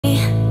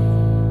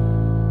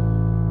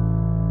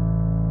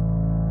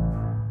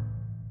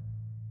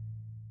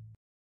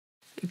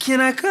Can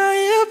I call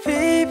you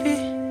baby?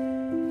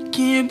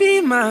 Can you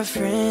be my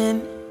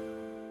friend?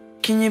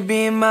 Can you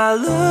be my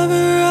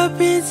lover up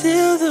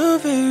until the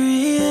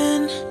very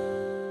end?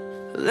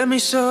 Let me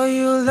show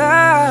you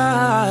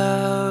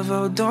love,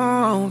 oh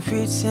don't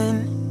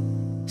pretend.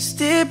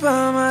 Stay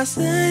by my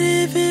side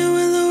even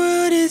when the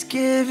world is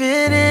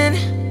giving in.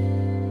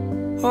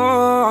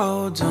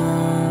 Oh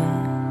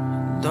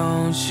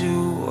don't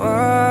you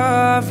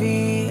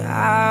worry,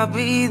 I'll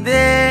be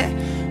there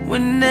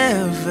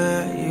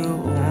whenever you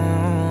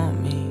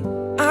want me.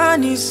 I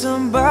need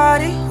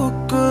somebody who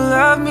could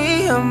love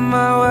me at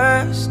my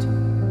worst.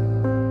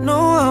 No,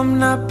 I'm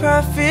not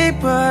perfect,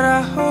 but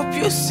I hope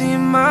you see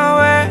my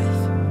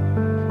worth.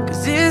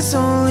 Cause it's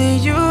only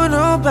you,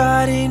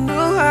 nobody knew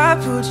I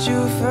put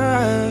you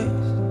first.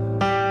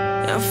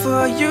 And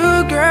for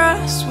you, girl,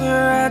 I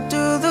swear I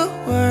do the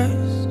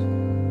worst.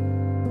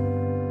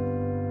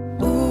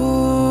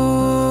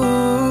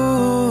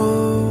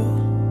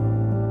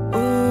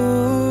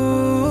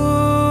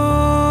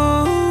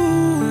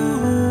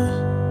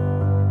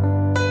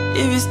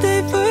 If you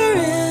stay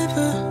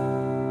forever,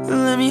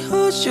 let me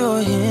hold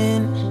your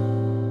hand.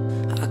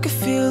 I can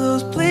feel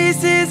those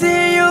places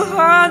in your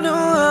heart no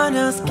one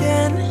else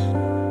can.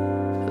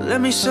 Let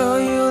me show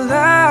you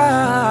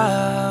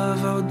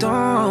love, oh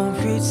don't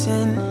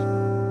pretend.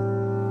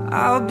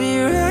 I'll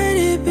be right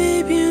here,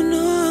 baby, you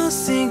know I'll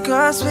sink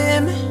or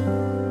swim.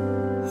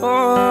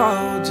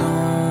 Oh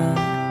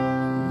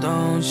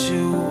don't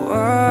you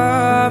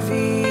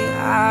worry,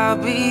 I'll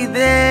be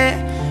there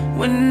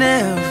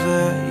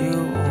whenever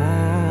you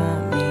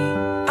want me.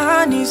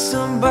 I need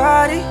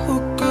somebody who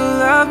could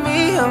love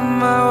me at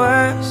my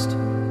worst.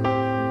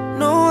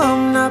 No,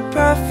 I'm not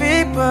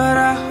perfect, but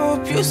I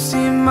hope you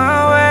see my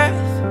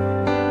worth.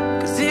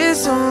 Cause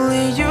it's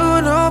only you,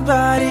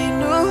 nobody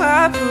knew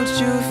I put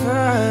you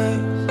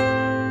first.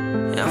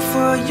 And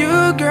for you,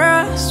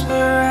 girl, I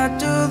swear I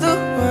do the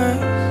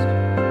worst.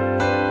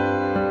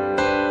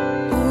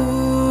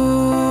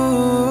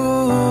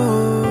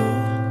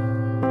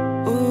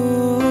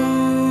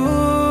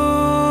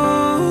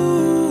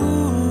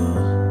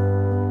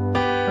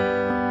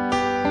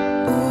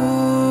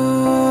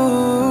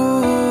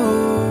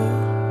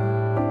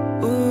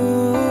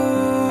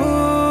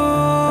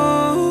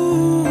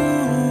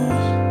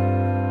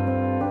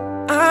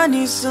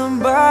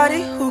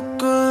 Somebody who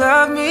could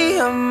love me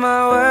at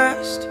my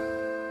worst.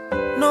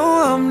 No,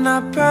 I'm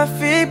not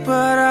perfect,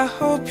 but I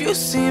hope you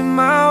see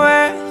my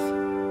worth.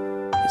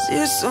 Cause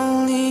it's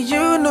only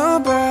you,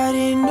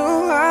 nobody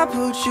knew I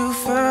put you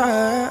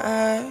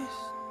first.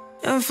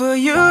 And for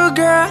you,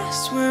 girl, I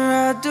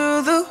swear I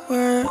do the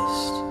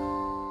worst.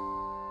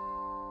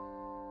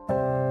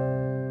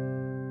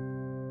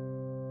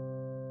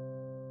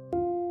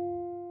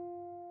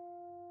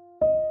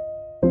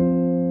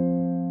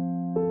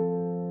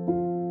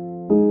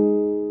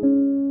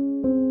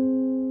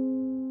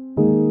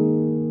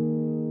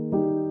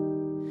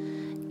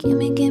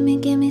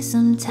 Give me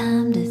some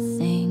time to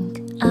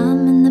think.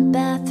 I'm in the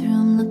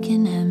bathroom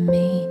looking at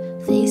me.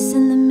 Face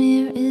in the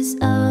mirror is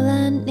all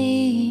I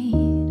need.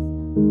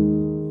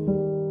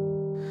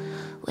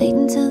 Wait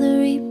until the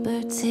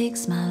Reaper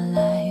takes my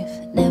life.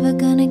 Never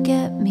gonna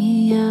get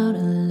me out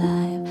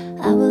alive.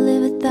 I will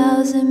live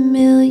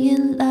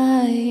 1,000,000,000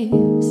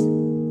 lives.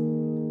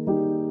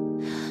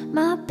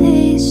 My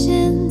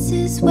patience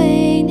is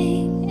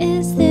waning.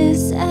 Is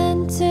this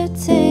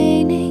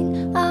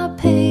entertaining? Our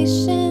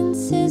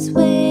patience is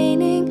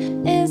waning.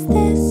 Is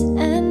this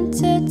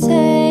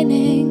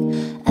entertaining?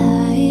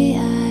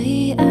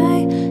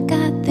 I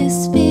got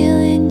this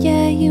feeling,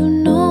 yeah, you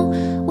know,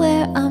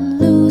 where I'm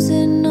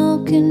losing all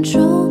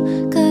control.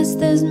 Cause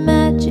there's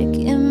magic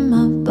in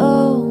my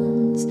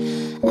bones.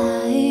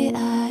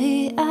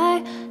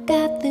 I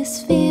got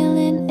this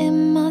feeling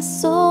in my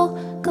soul.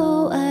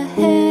 Go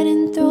ahead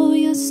and throw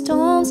your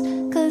stones.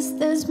 Cause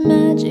there's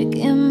magic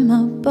in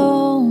my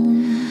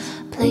bones.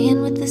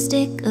 Playing with the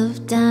stick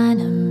of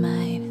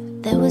dynamite.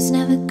 There was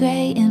never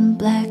gray and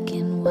black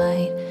and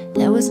white.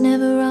 There was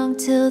never wrong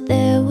till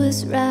there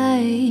was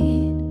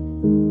right.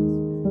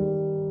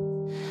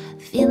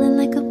 Feeling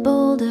like a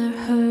boulder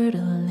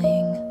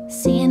hurtling.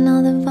 Seeing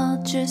all the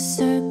vultures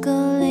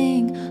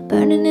circling.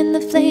 Burning in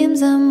the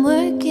flames I'm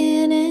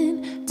working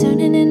in.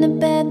 Turning in a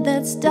bed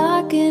that's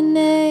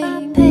darkening.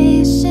 My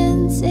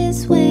patience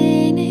is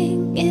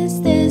waning.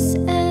 Is this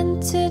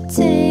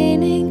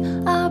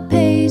entertaining? Our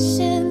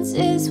patience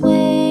is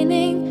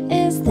waning.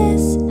 Is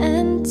this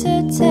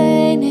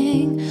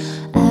entertaining?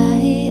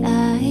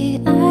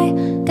 I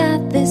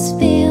got this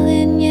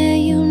feeling, yeah,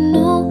 you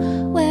know,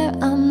 where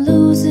I'm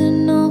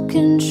losing all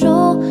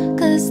control.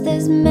 Cause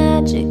there's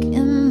magic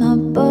in my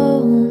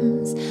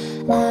bones.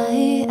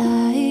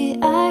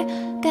 I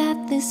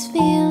got this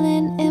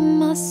feeling in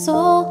my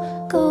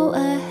soul. Go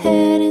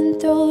ahead and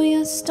throw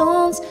your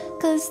stones.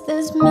 Cause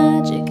there's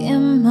magic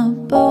in my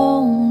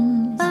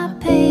bones. My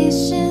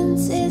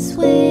patience is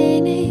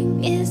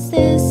waning. Is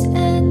this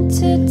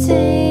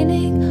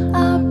entertaining?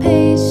 Our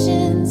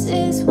patience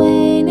is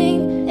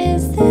waning.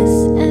 Is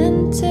this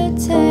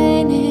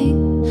entertaining?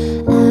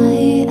 I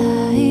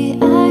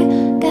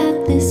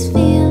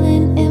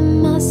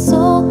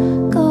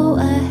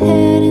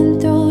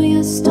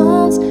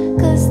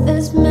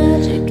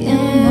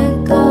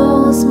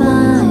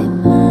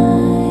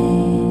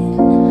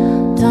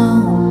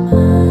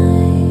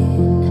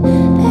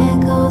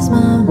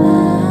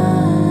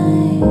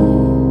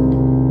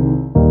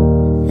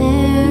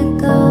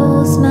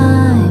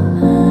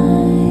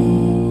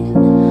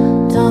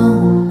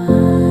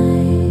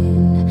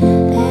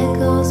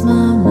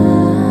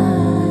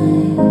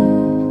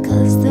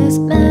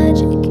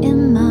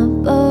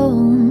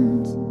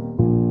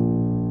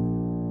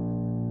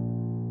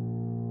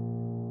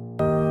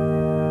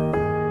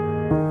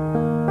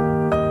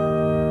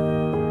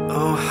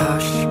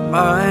Hush,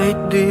 my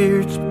dear,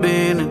 it's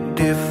been a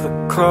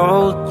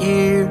difficult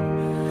year,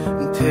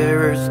 and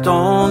terrorists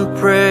don't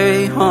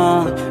prey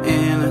on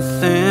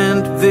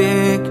innocent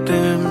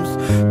victims.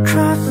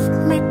 Trust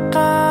me,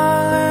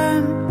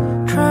 darling,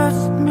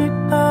 trust me,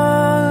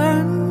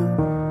 darling.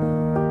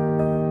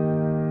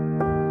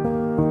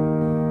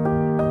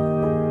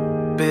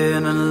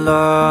 Been a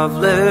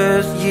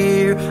loveless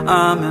year,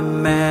 I'm a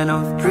man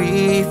of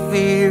three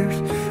fears: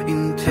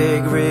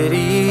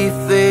 integrity,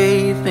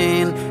 faith,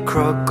 and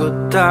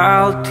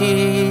crocodile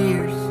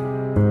tears.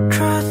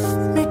 Trust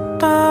me,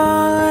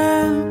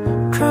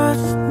 darling,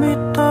 trust me,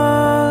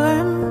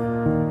 darling.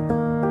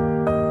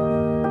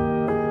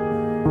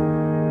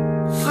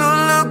 So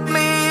look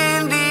me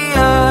in the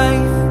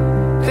eyes,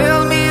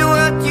 tell me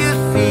what you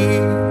see.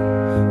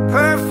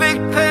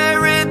 Perfect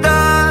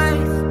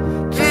paradise,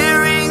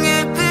 tearing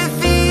at the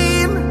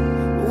seam.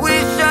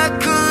 Wish I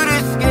could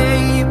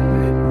escape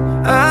it,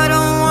 I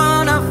don't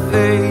wanna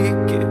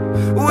fake it.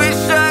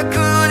 Wish I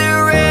could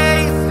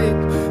erase it,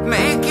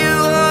 make you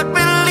all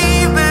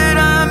believe it.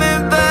 I'm a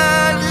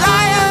bad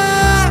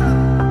liar,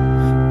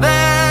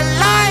 bad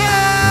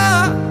liar.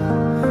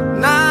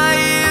 Now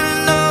you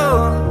know,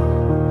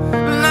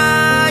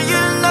 now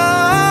you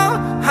know.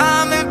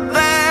 I'm a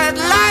bad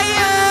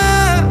liar,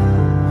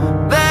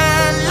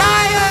 bad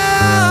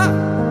liar.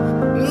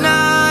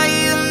 Now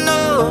you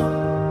know,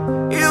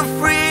 you're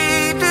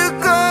free to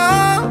go.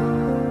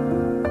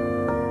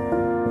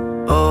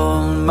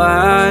 All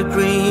my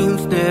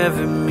dreams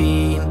never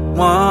mean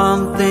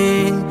one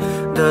thing.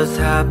 Does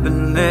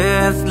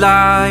happiness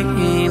lie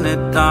in a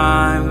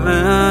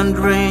diamond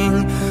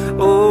ring?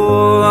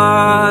 Oh,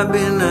 I've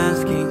been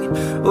asking,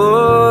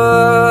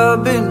 oh,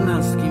 I've been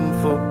asking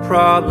for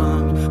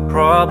problems,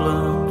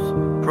 problems,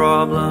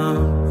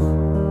 problems.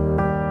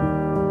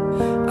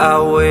 I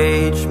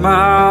wage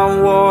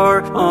my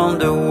war on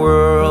the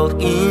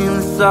world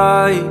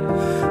inside.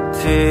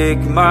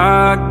 Take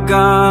my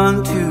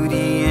gun to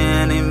the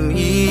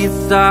enemy's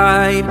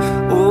side.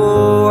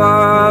 Oh,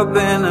 I've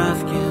been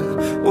asking,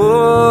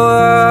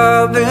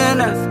 oh, I've been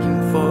asking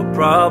for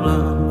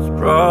problems,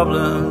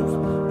 problems,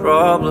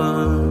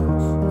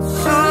 problems.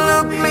 So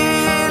look me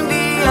in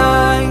the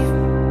eye,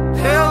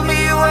 tell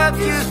me what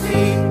you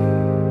see.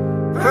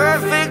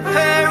 Perfect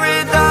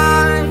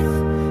paradise,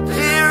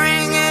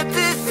 tearing at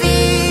the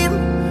seam.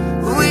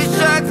 Wish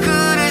I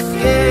could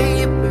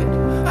escape it,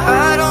 I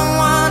don't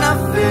wanna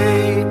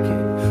fake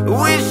it.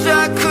 Wish I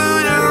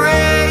could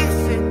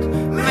erase it,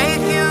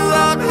 make you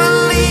all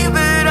believe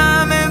it.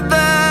 I'm a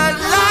bad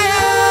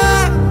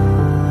liar,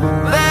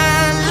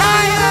 bad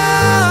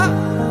liar.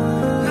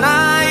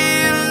 Now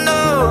you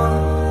know,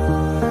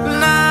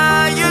 now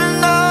you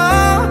know.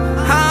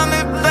 I'm a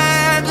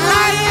bad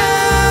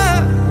liar,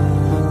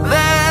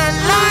 bad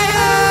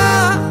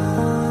liar.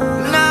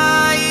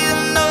 Now you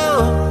know,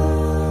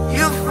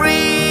 you're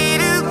free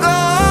to go.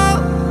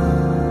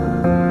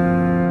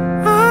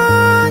 I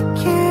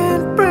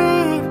can't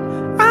breathe,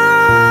 I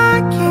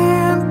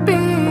can't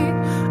be,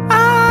 I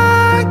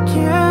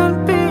can't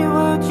be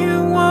what you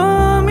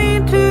want me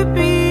to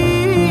be.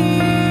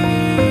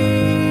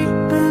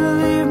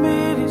 Believe me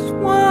this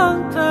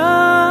one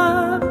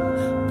time,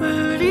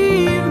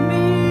 believe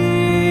me.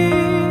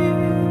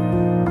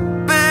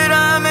 But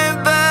I'm a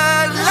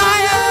bad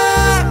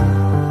liar,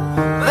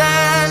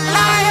 bad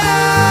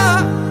liar.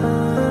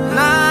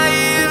 Now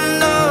you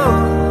know,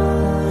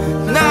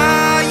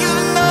 now you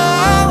know.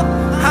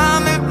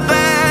 I'm a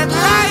bad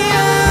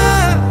liar,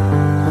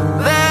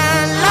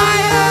 bad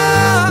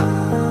liar.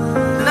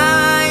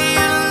 Now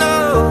you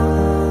know,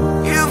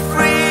 you're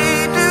free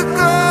to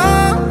go.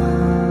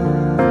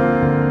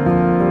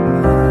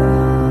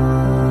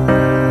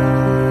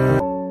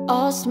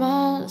 All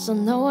smiles, I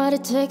know what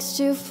it takes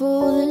to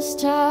fool this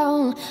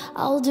town.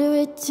 I'll do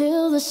it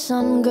till the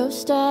sun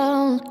goes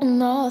down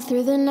and all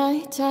through the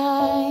night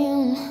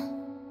time.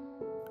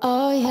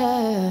 Oh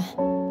yeah,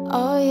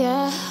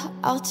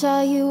 I'll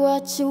tell you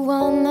what you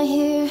wanna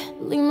hear.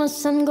 Leave my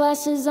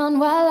sunglasses on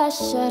while I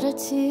shed a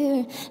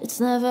tear. It's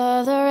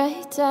never the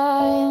right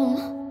time.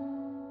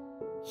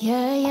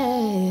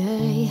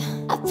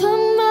 Yeah. I put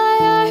my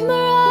armor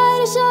on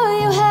to show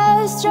you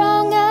how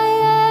strong I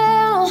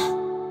am.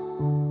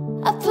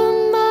 I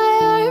put my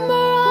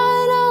armor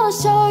on, I'll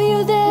show you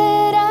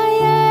that I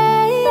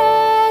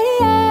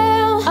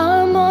am.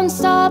 I'm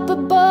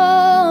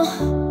unstoppable,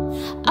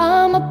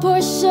 I'm a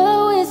Porsche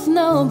with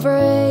no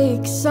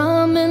brakes.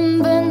 I'm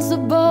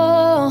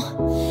invincible,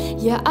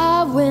 yeah,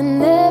 I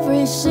win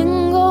every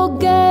single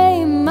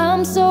game.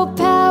 I'm so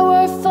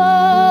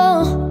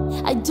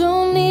powerful, I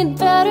don't need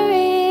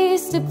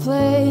batteries to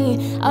play.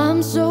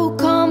 I'm so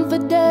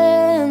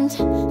confident,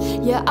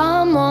 yeah,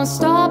 I'm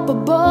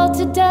unstoppable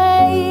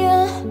today.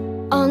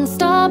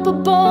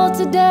 Unstoppable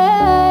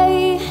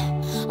today,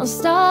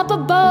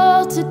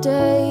 unstoppable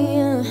today,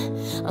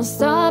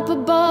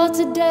 unstoppable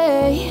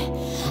today.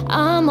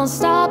 I'm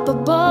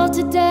unstoppable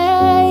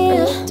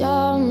today. Break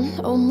down,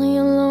 only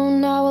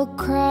alone I will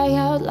cry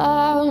out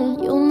loud.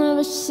 You'll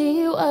never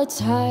see what's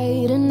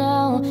hiding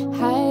out,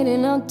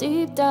 hiding out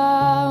deep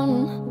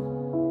down.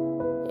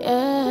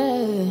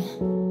 Yeah,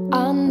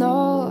 I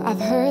know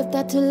I've heard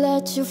that to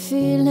let your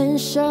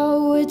feelings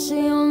show, it's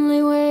the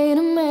only way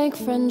to make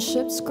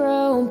friendships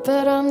grow.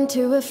 But I'm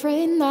too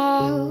afraid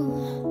now.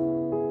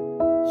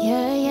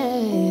 Yeah, yeah,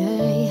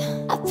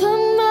 yeah. I put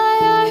my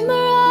armor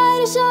on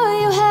to show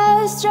you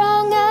how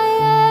strong I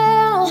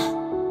am.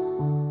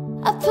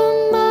 I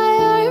put my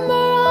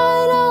armor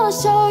on, I'll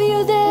show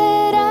you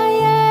that I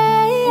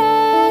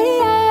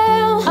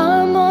am.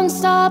 I'm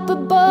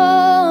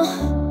unstoppable.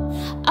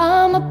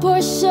 I'm a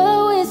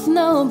Porsche with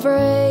no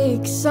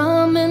brakes.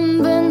 I'm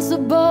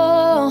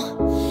invincible.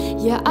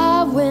 Yeah,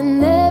 I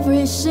win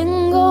every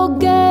single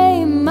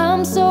game.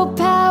 I'm so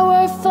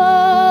powerful.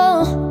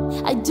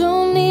 I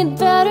don't need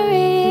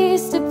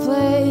batteries to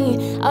play.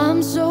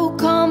 I'm so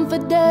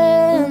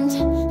confident.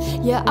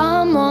 Yeah,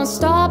 I'm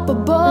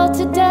unstoppable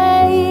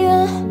today.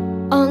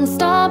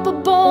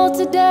 Unstoppable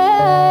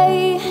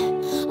today.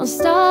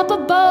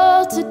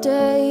 Unstoppable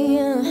today.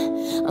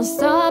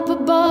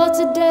 Unstoppable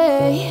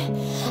today.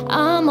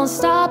 I'm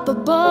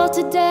unstoppable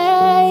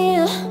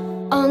today.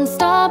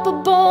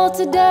 Unstoppable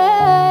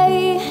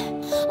today.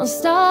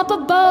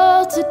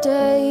 Unstoppable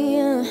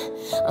today.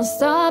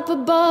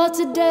 Unstoppable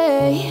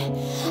today.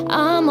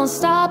 I'm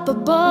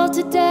unstoppable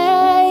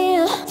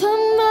today. Put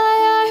my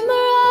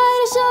armor on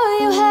to show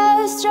you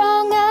how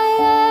strong I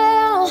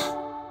am.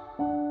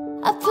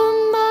 I put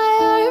my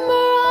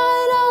armor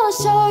on, I'll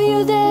show you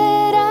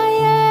that I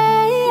am.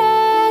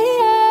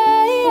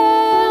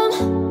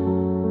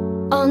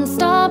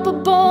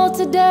 Unstoppable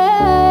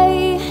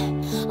today.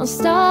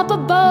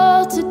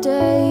 Unstoppable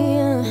today.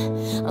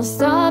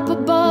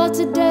 Unstoppable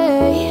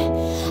today.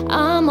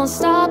 I'm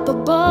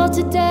unstoppable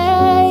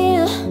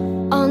today.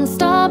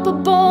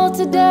 Unstoppable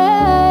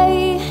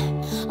today.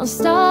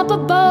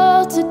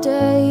 Unstoppable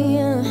today.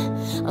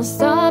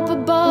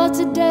 Unstoppable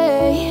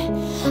today.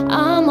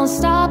 I'm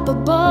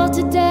unstoppable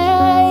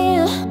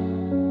today.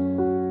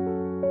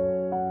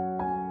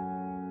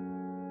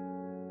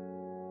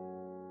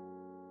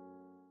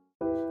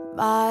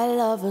 My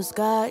lover's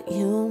got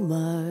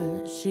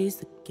humor. She's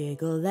the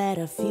giggle at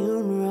a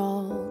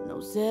funeral.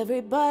 Knows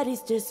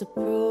everybody's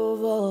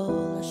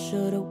disapproval. I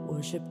should've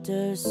worshipped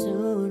her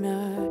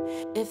sooner.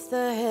 If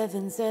the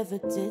heavens ever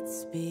did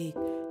speak,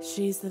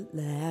 she's the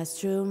last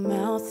true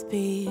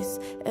mouthpiece.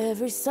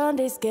 Every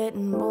Sunday's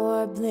getting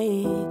more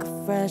bleak.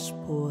 Fresh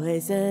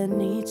poison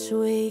each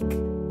week.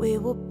 We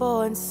were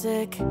born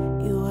sick,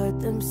 you heard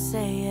them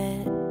say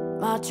it.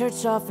 My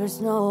church offers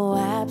no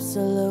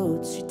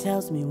absolutes. She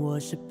tells me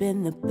worship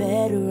in the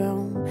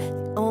bedroom.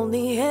 The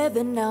only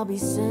heaven I'll be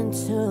sent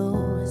to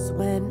is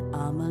when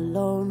I'm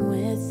alone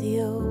with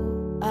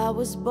you. I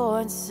was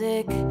born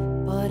sick,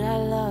 but I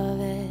love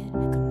it.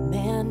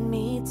 Command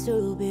me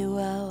to be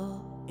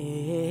well.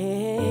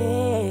 Amen.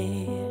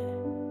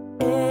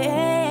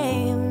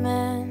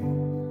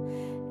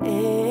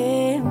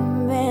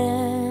 Amen.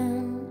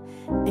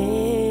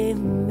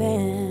 Amen.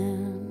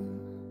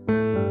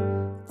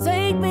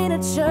 Take me to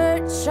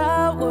church,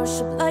 I'll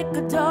worship like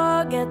a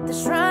dog at the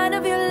shrine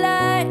of your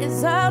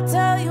lies. I'll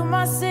tell you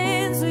my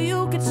sins so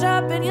you can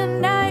sharpen your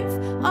knife.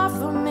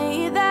 Offer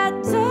me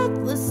that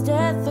deathless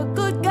death, a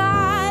good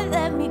God,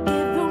 let me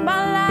give you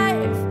my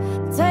life.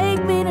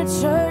 Take me to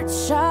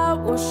church, I'll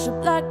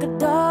worship like a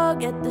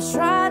dog at the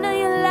shrine of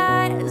your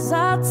lies.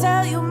 I'll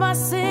tell you my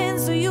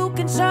sins so you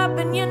can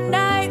sharpen your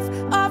knife.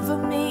 Offer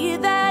me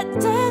that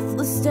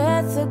deathless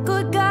death, a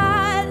good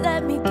God,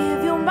 let me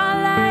give you my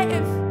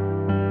life.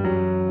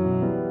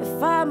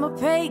 If I'm a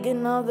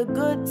pagan of the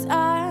good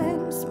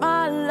times,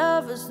 my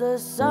love is the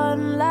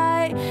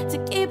sunlight to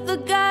keep the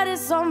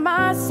goddess on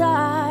my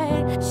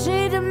side.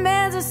 She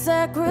demands a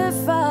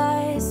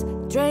sacrifice.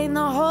 Drain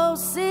the whole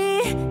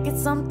sea, get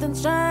something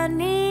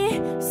shiny,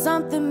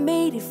 something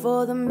meaty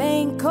for the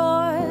main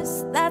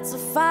course. That's a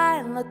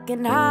fine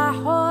looking high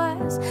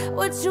horse.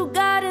 What you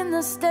got in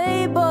the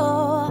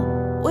stable?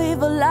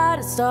 We've a lot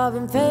of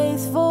starving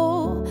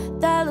faithful.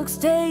 That looks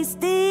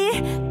tasty,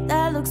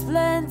 that looks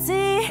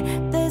plenty.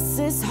 This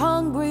is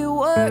hungry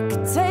work.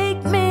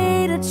 Take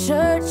me to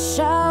church,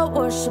 I'll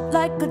worship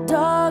like a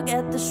dog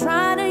at the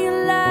shrine of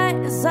your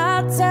lies.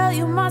 I'll tell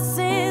you my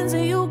sins so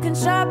you can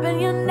sharpen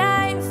your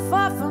knife.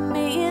 Offer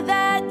me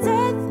that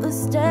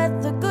deathless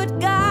death, a good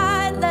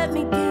God, let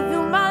me give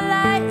you my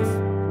life.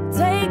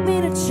 Take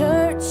me to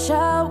church,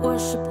 I'll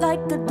worship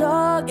like a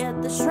dog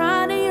at the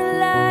shrine of your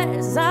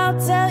lies. I'll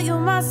tell you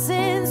my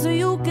sins so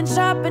you can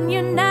sharpen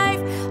your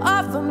knife.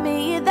 Offer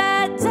me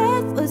that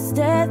deathless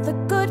death, a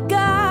good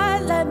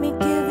God, let me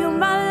give you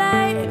my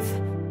life.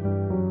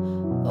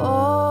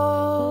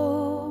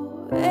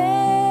 Oh,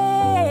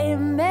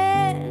 amen,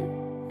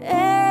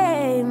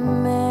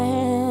 amen,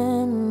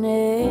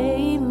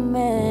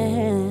 amen.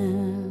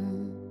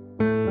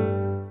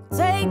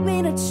 Take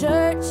me to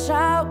church,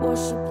 I'll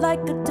worship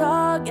like a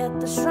dog at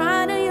the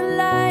shrine of your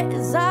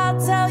lies. I'll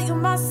tell you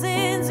my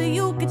sins so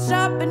you can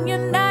sharpen your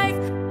knife.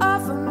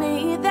 Offer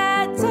me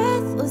that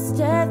deathless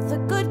death, a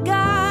good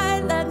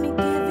God, let me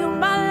give you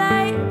my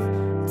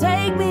life.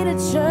 Take me to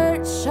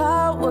church,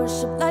 I'll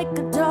worship like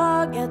a dog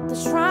dog at the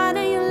shrine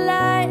of your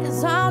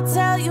lies. I'll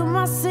tell you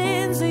my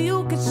sins so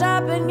you can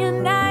sharpen your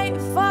knife.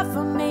 Far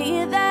from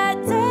me that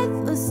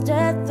deathless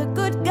death, the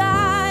good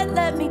God,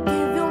 let me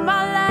give you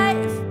my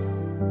life.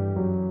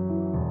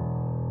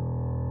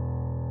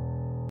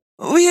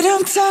 We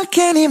don't talk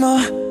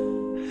anymore.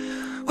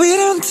 We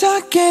don't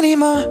talk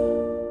anymore.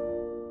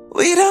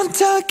 We don't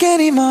talk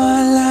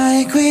anymore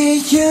like we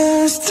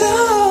used to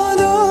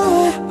do.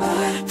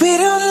 We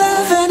don't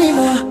love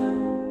anymore.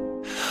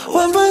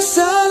 What was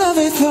all of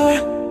it for?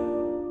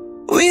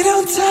 We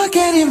don't talk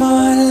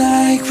anymore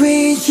like we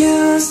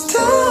used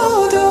to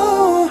do.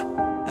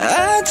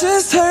 I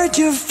just heard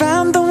you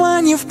found the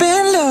one you've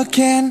been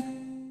looking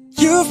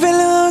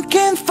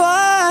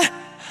for.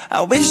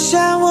 I wish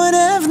I would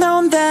have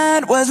known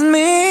that wasn't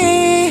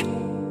me.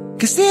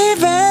 'Cause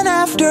even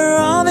after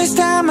all this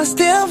time I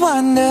still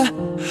wonder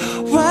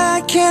why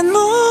I can't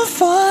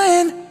move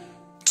on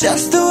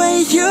just the way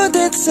you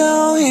did so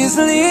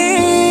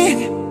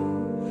easily.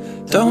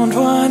 Don't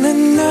wanna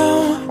know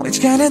which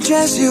kind of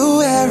dress you're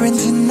wearing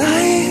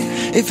tonight,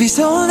 if he's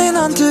holding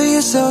on to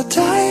you so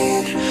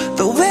tight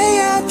the way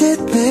I did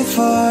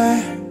before.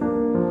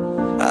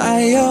 I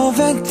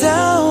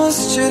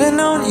overdosed, should've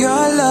known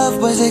your love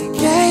was a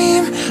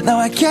game. Now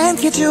I can't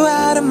get you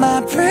out of my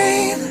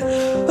brain.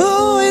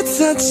 Oh, it's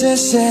such a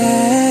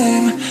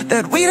shame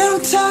that we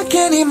don't talk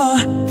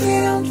anymore.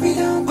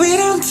 We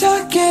don't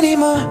talk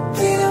anymore.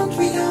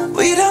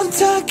 We don't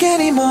talk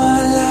anymore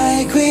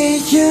like we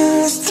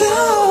used to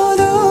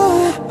do.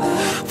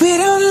 We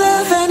don't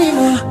love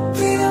anymore.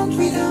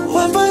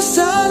 What was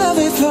all of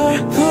it for?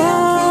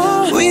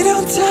 Oh, we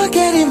don't talk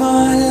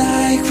anymore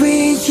like we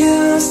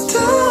used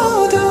to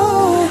do.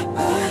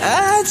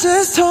 I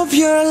just hope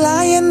you're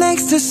lying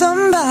next to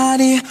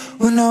somebody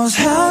who knows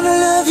how to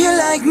love you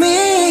like me.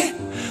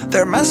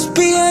 There must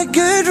be a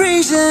good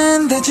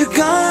reason that you're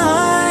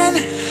gone.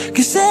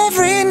 'Cause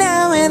every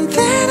now and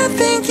then I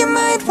think you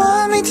might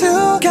want me to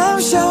come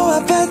show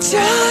up at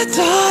your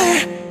door,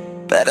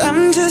 but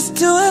I'm just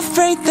too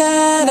afraid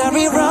that I'll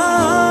be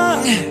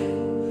wrong.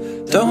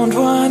 Don't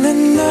wanna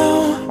know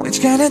which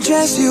kind of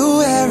dress you're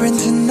wearing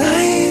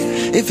tonight,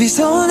 if he's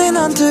holding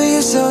on to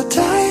you so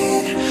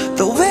tight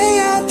the way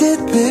I did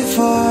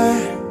before.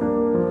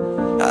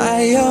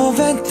 I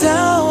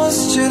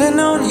overdosed, should've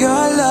known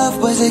your love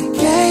was a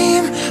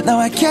game. Now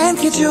I can't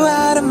get you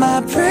out of my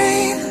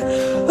brain.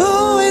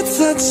 Oh, it's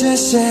such a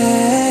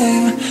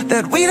shame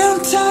that we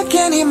don't talk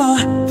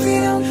anymore.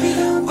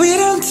 We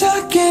don't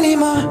talk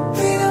anymore.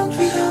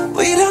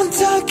 We don't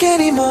talk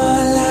anymore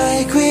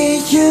like we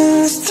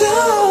used to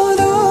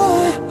do.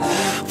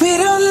 We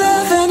don't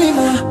love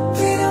anymore.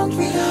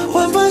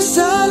 What was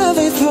all of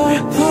it for?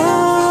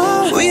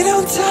 Oh, we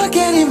don't talk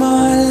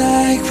anymore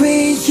like we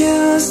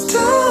used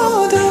to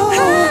do.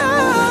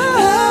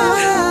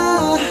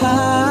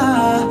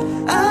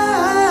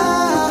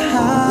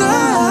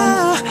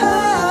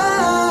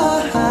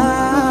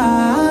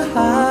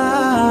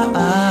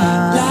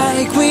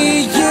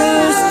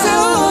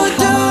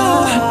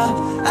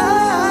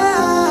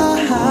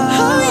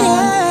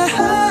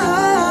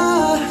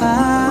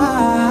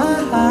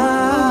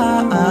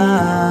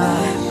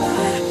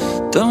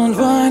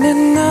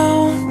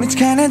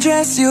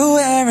 Dress you're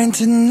wearing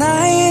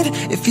tonight,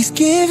 if he's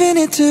giving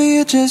it to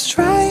you just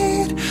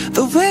right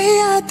the way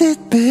I did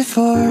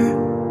before.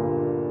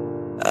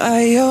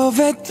 I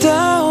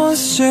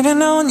overdosed, should've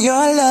known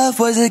your love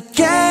was a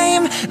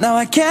game. Now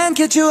I can't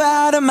get you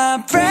out of my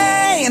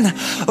brain.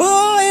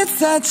 Oh, it's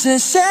such a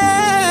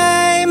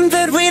shame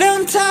that we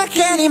don't talk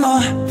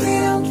anymore.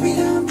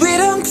 We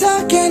don't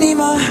talk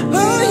anymore.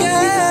 Oh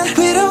yeah,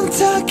 we don't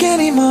talk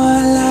anymore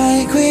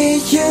like we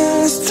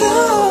used to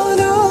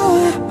do.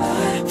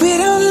 We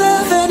don't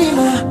love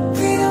anymore.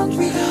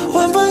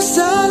 What was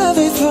all of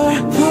it for?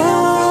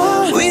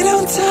 Oh, we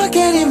don't talk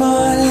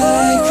anymore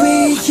like we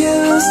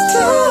used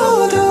to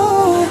do.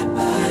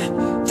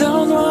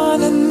 Don't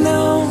wanna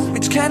know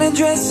which kind of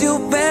dress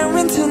you're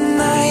wearing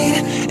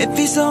tonight, if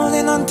he's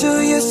holding on to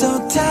you so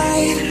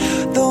tight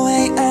the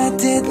way I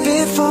did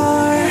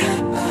before.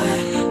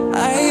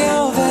 I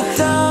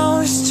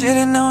overdosed,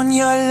 should've known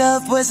your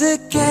love was a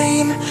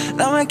game.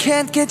 Now I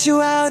can't get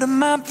you out of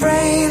my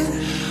brain.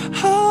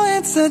 Oh,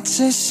 it's such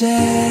a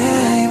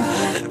shame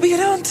that we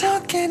don't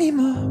talk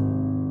anymore.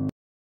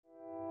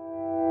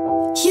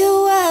 You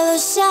were the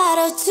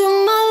shadow to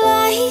my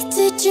light.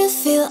 Did you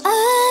feel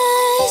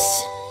us?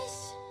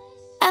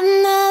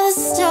 Another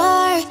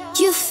star,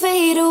 you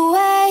fade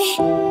away.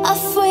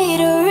 Afraid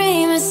to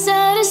dream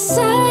instead of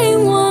saying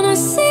wanna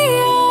see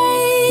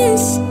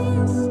us.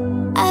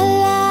 I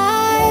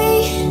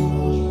lie.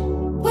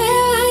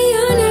 Where are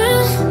you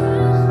now?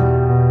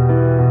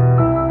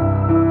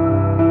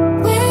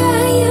 Where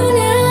are you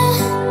now?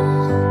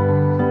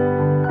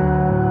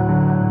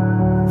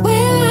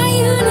 Where are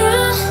you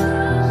now?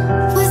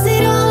 Was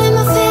it all in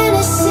my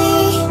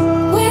fantasy?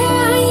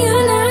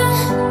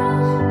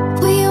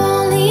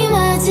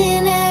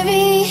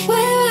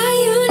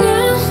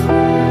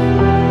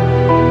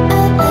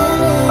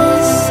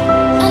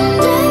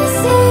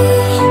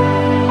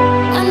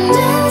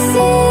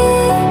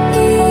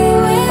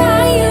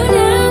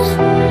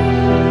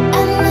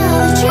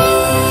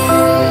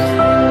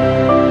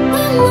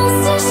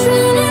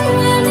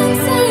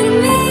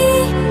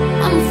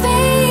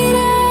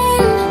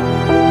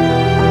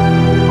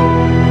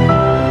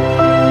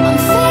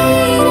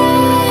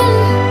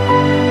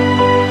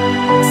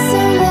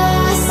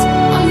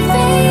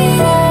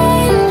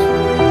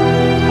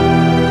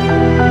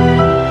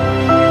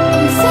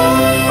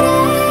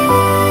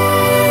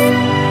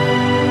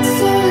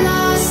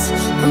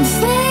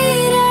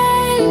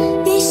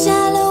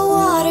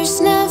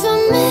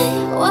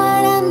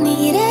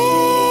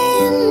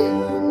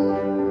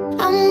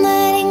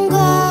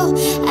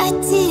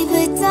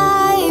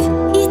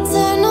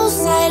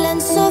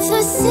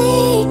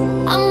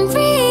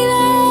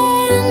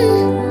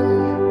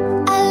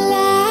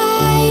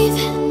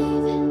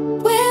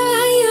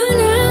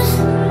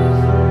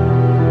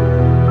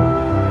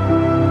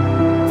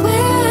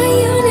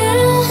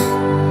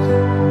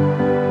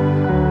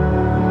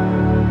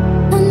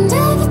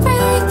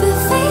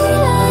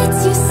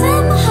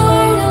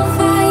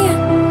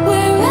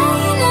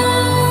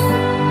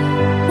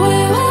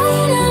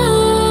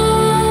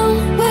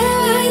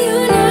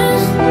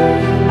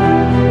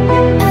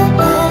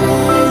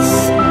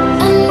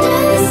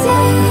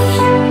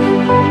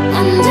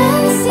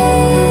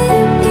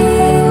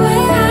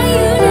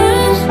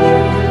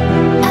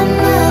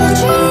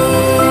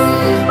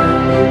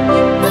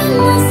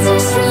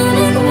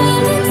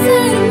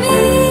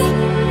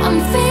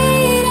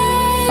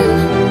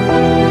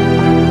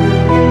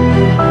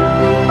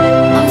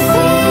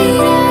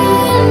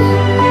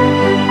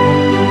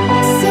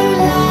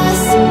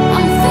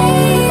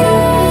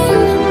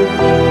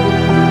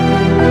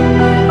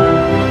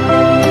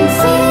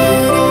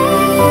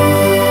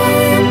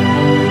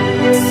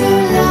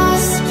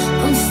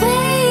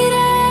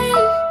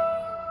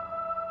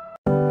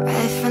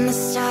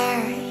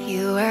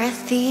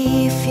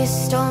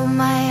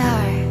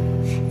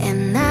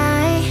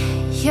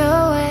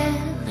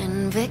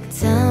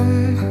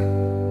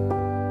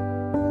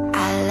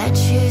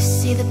 let you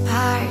see the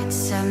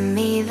parts of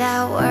me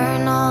that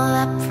weren't all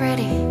that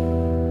pretty.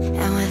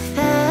 And with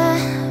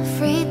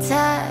every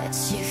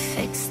touch you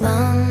fix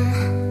them.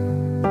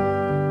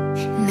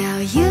 Now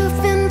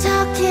you've been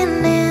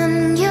talking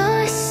in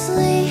your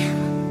sleep.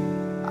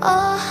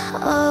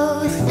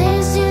 Oh,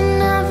 things you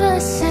never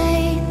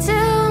say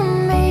to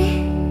me.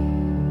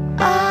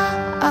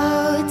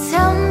 Oh,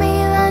 tell me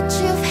that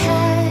you've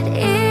had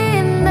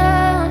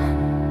enough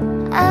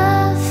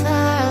of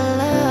our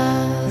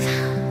love,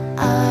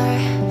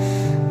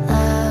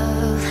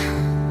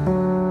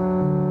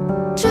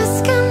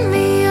 Just give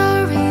me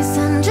a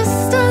reason,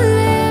 just a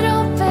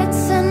little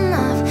bit's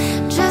enough.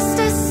 Just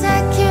a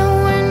second,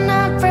 we're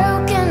not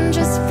broken,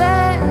 just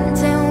bent,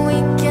 and we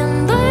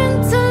can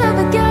learn to love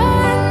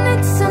again.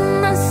 It's in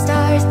the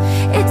stars,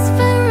 it's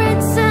been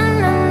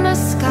written in the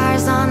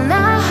scars on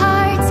our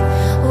hearts.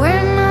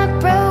 We're not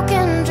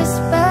broken, just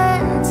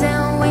bent,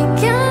 and we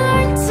can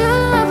learn to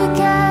love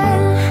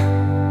again.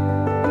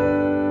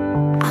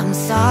 I'm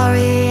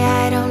sorry,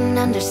 I don't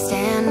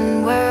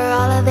understand where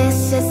all of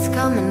this is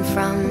coming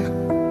from.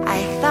 I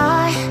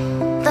thought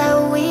that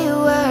we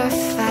were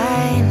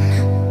fine.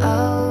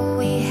 Oh,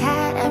 we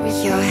had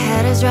everything. Your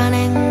head is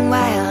running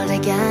wild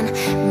again.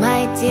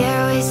 My dear,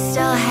 we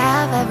still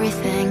have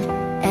everything,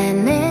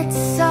 and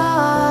it's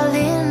all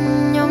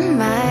in your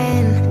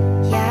mind.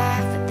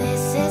 Yeah, but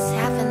this is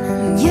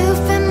happening.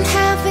 You've been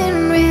having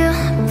real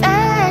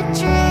bad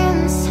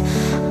dreams.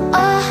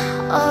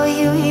 Oh,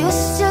 you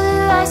used to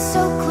lie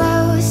so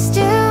close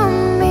to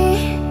me.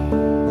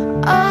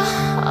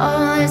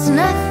 Oh, there's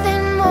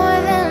nothing more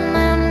than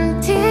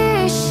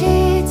empty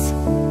sheets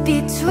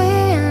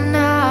between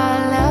our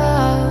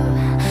love.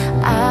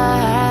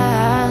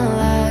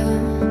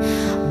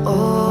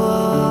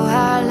 Oh,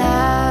 our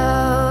love.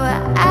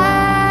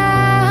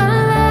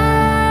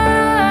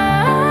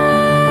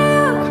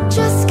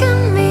 Just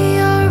give me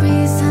a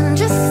reason,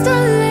 just a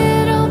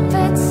little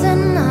bit's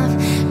enough.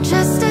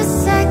 Just a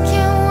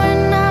second,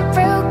 we're not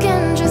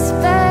broken, just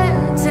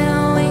bent,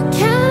 and we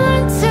can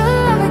learn to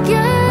love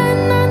again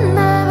and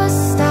never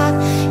stop.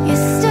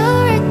 You're still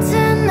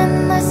written in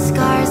the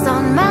scars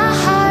on my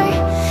heart.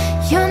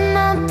 You're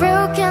not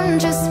broken,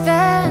 just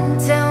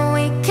bent, and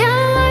we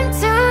can learn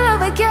to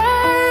love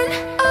again.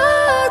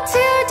 Oh,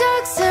 tear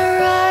ducts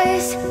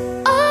arise,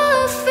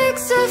 oh, fix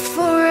it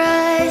for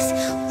us.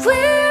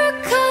 We're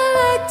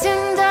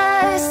collecting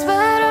dust,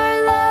 but our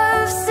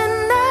love's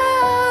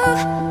enough.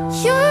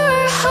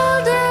 You're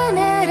holding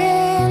it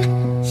in,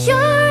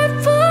 you're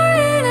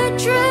pouring a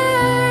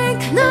drink.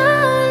 No,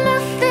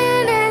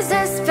 nothing is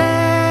as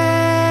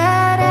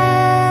bad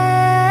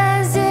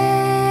as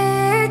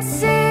it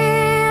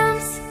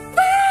seems.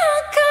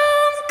 We'll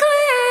come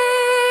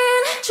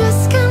clean.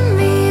 Just give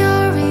me a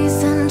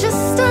reason,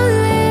 just a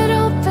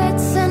little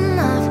bit's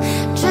enough.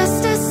 Just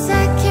a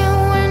second,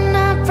 we're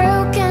not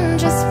broken,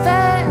 just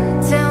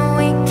bent, and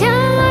we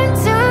can learn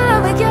to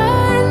love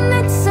again.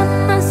 It's in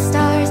the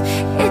stars,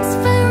 it's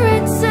been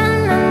written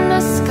in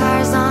the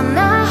scars on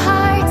our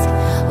hearts.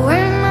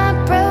 We're not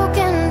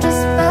broken,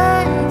 just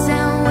bent,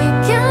 and we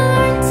can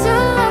learn to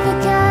love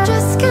again.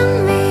 Just give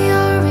me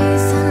a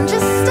reason,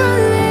 just a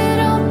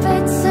little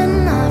bit's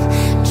enough.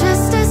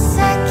 Just a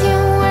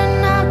second, we're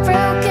not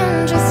broken,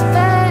 just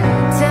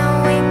bent, and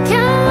we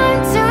can learn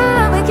to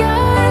love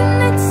again.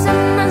 It's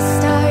in the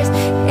stars,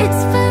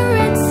 it's been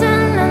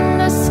written in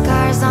the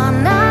scars on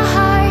our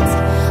hearts.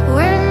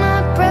 We're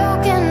not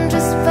broken,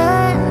 just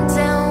bent,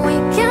 and we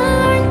can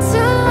learn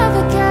to love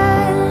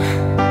again.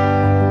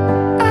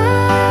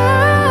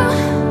 Oh,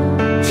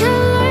 can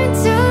learn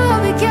to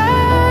love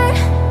again.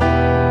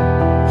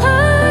 Oh,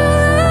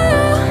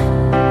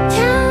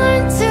 can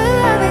learn to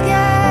love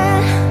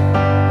again.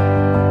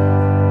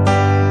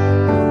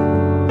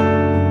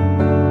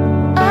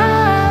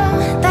 Oh,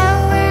 that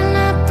we're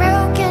not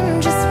broken,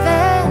 just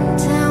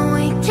bent, and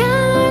we can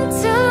learn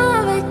to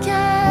love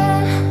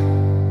again.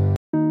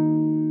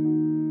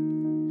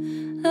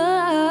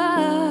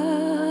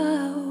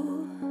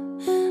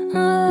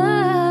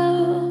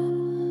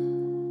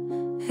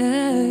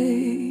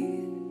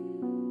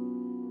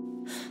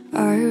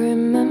 I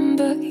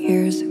remember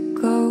years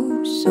ago,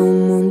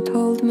 someone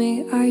told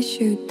me I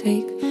should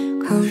take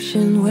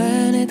caution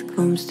when it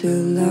comes to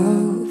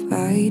love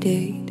I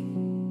date.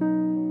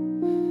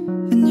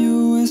 And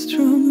you were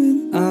strong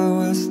and I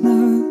was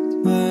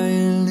not. My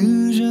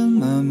illusion,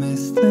 my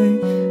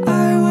mistake.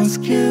 I was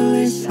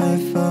careless, I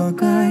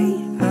forgot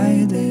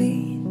I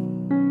did.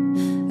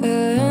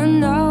 And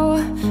now,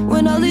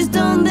 when all is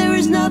done, there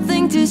is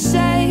nothing to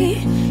say.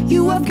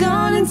 You have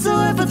gone and so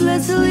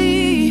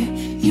effortlessly.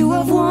 You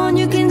have won,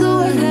 you can go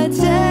ahead,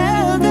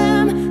 tell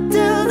them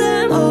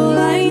all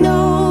I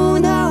know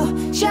now.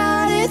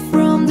 Shout it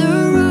from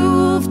the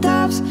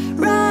rooftops,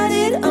 write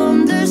it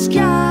on the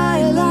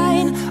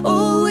skyline.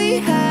 All we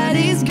had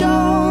is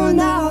gone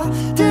now.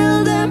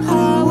 Tell them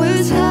I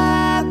was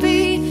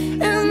happy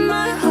and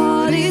my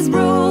heart is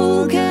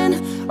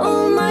broken.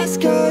 All my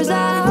scars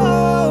are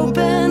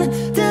open.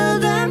 Tell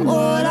them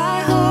what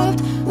I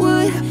hoped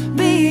would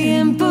be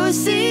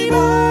impossible.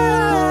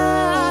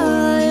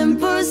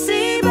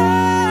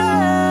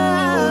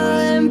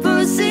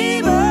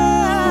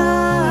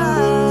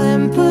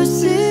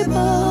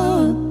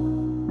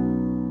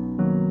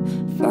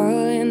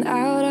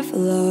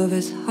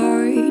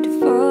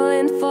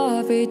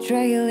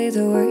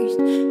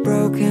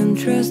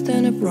 trust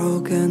and a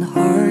broken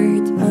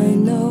heart. I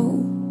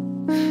know,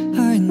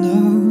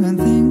 and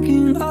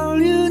thinking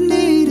all you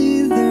need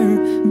is there,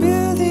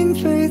 building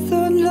faith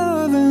on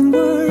love and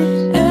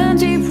words.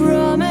 Empty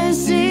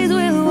promises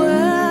will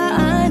wear.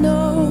 I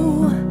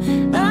know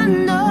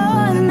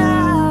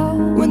now.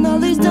 When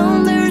all is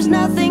done, there's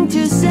nothing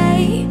to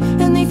say.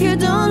 And if you're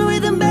done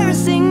with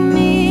embarrassing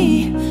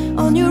me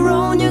on your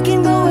own, you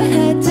can go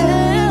ahead.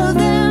 Tell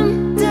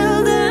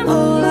them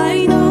all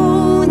I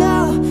know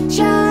now.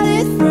 Shout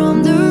it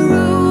from the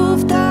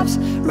rooftops,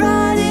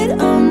 write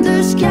it on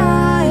the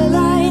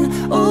skyline.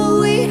 All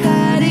we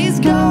had is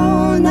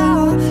gone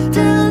now.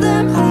 Tell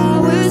them I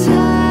was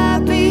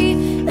happy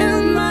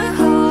and my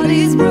heart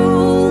is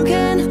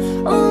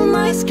broken. All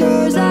my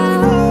scars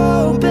are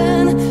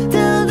open.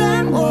 Tell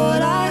them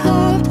what I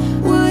hoped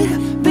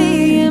would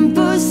be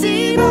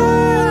impossible.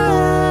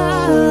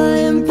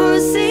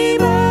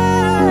 Impossible,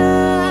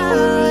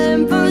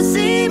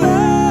 impossible,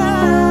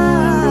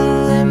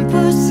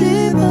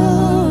 impossible.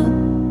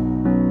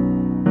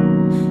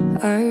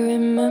 I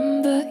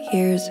remember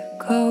years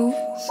ago,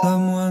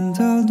 someone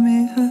told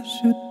me I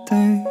should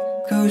take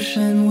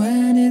caution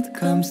when it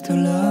comes to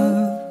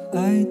love.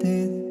 I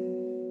did.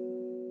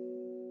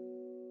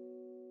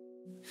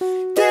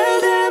 Tell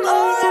them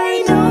all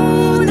I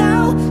know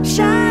now.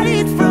 Shout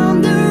it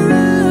from the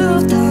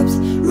rooftops,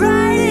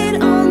 write it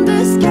on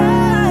the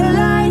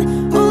skyline.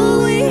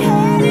 All we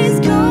had is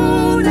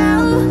gone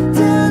now.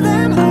 Tell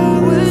them I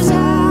was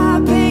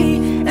happy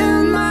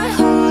and my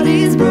heart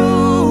is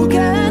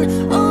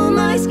broken. All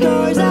my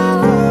scars are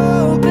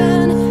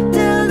open.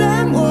 Tell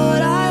them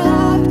what I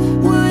hoped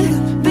would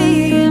be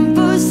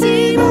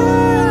impossible.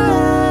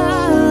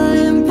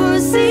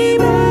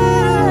 Impossible,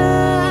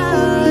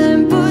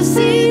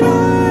 impossible,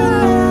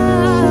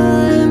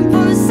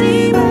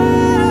 impossible,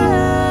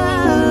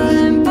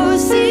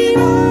 impossible,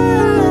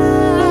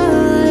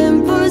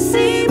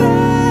 impossible,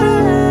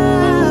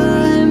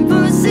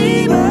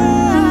 impossible,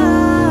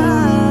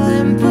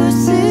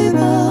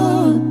 impossible.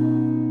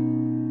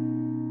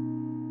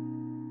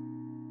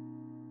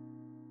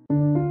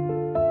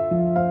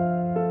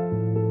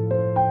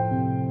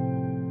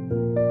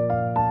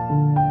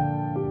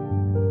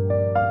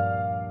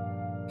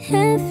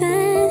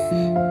 Heaven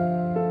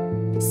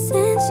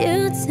sent you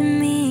to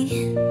me.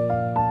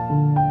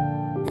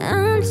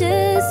 I'm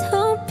just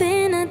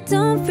hoping I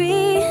don't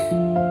repeat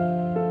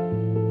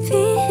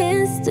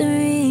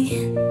history.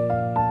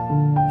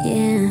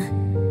 Yeah.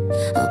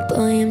 Oh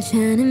boy, I'm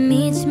trying to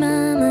meet your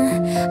mama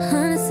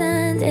on a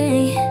Sunday,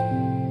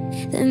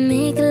 then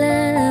make a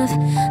lot of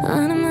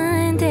on a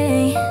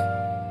Monday.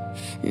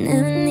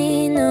 Never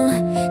need no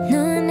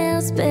one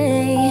else,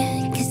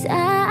 babe, 'cause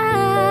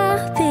I'll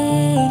be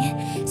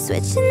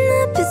switching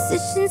up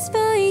positions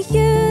for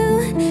you,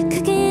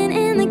 cooking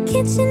in the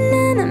kitchen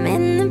and I'm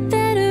in the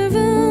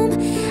bedroom.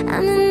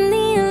 I'm in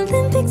the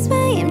Olympics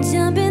where I'm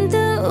jumping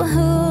through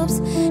hoops.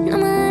 No,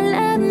 my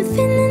love and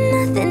feeling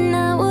nothing I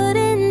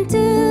wouldn't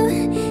do,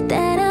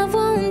 that I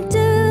won't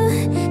do.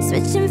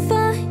 Switching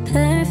for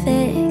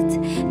perfect,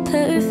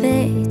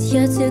 perfect.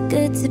 You're too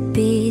good to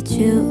be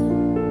true.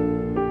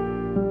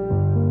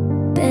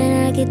 But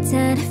I get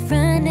tired of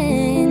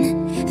running,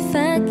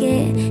 fuck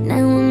it,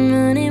 now I'm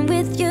running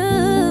with you.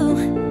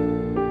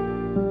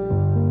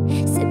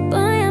 Said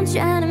boy, I'm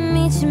trying to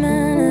meet your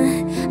mama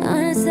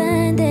on a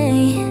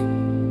Sunday,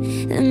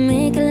 and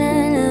make a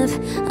lot of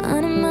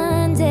on a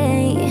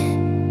Monday.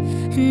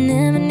 I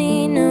never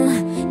need no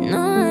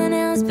one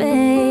else,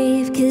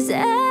 babe, 'cause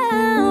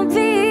I'll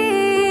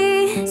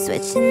be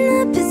switching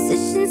up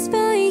positions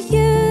for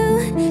you,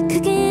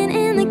 cooking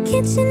in the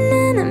kitchen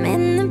and I'm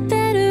in the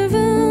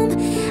bedroom.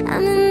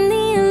 I'm in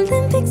the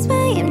Olympics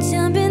where I'm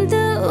jumping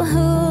through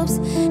hoops.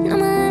 No,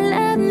 my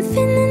love and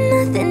feeling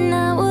nothing I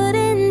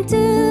wouldn't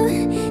do,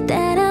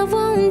 that I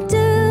won't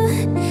do.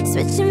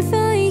 Switching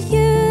for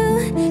you,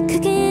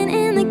 cooking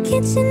in the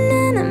kitchen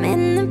and I'm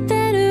in the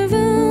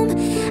bedroom.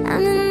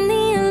 I'm in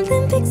the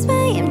Olympics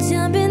where I'm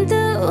jumping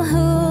through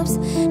hoops.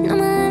 No,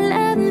 my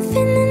love and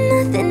feeling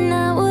nothing I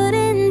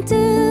wouldn't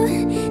do,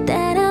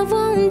 that I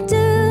won't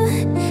do.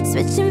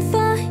 Switching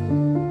for,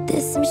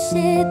 there's some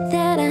shit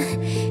that I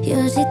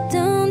usually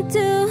don't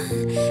do,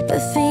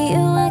 but for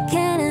you I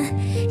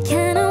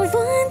kinda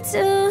want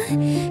to,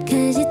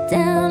 'cause you're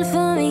down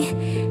for me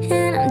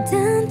and I'm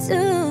down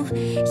too.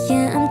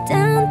 Yeah, I'm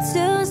down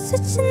to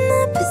switching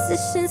up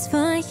positions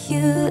for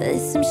you.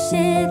 There's some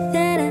shit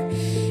that I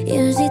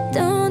usually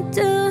don't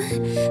do,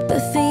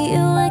 but for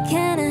you I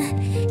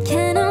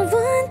kinda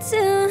want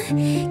to,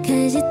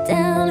 'cause you're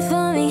down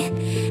for me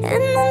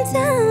and I'm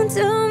down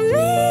to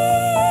me.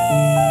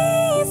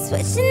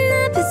 Switching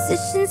up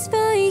positions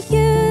for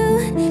you,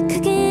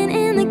 cooking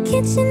in the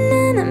kitchen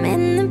and I'm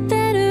in the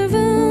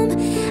bedroom.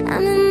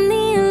 I'm in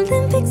the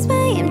Olympics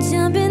where I'm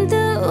jumping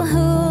through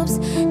hoops.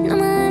 No,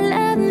 my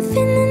love and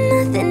feeling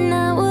nothing I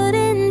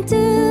wouldn't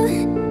do.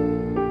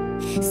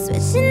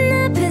 Switching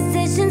up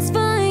positions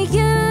for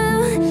you,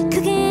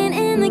 cooking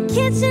in the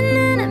kitchen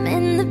and I'm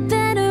in the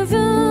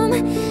bedroom.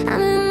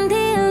 I'm in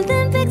the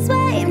Olympics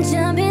where I'm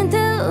jumping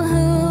through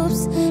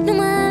hoops. No,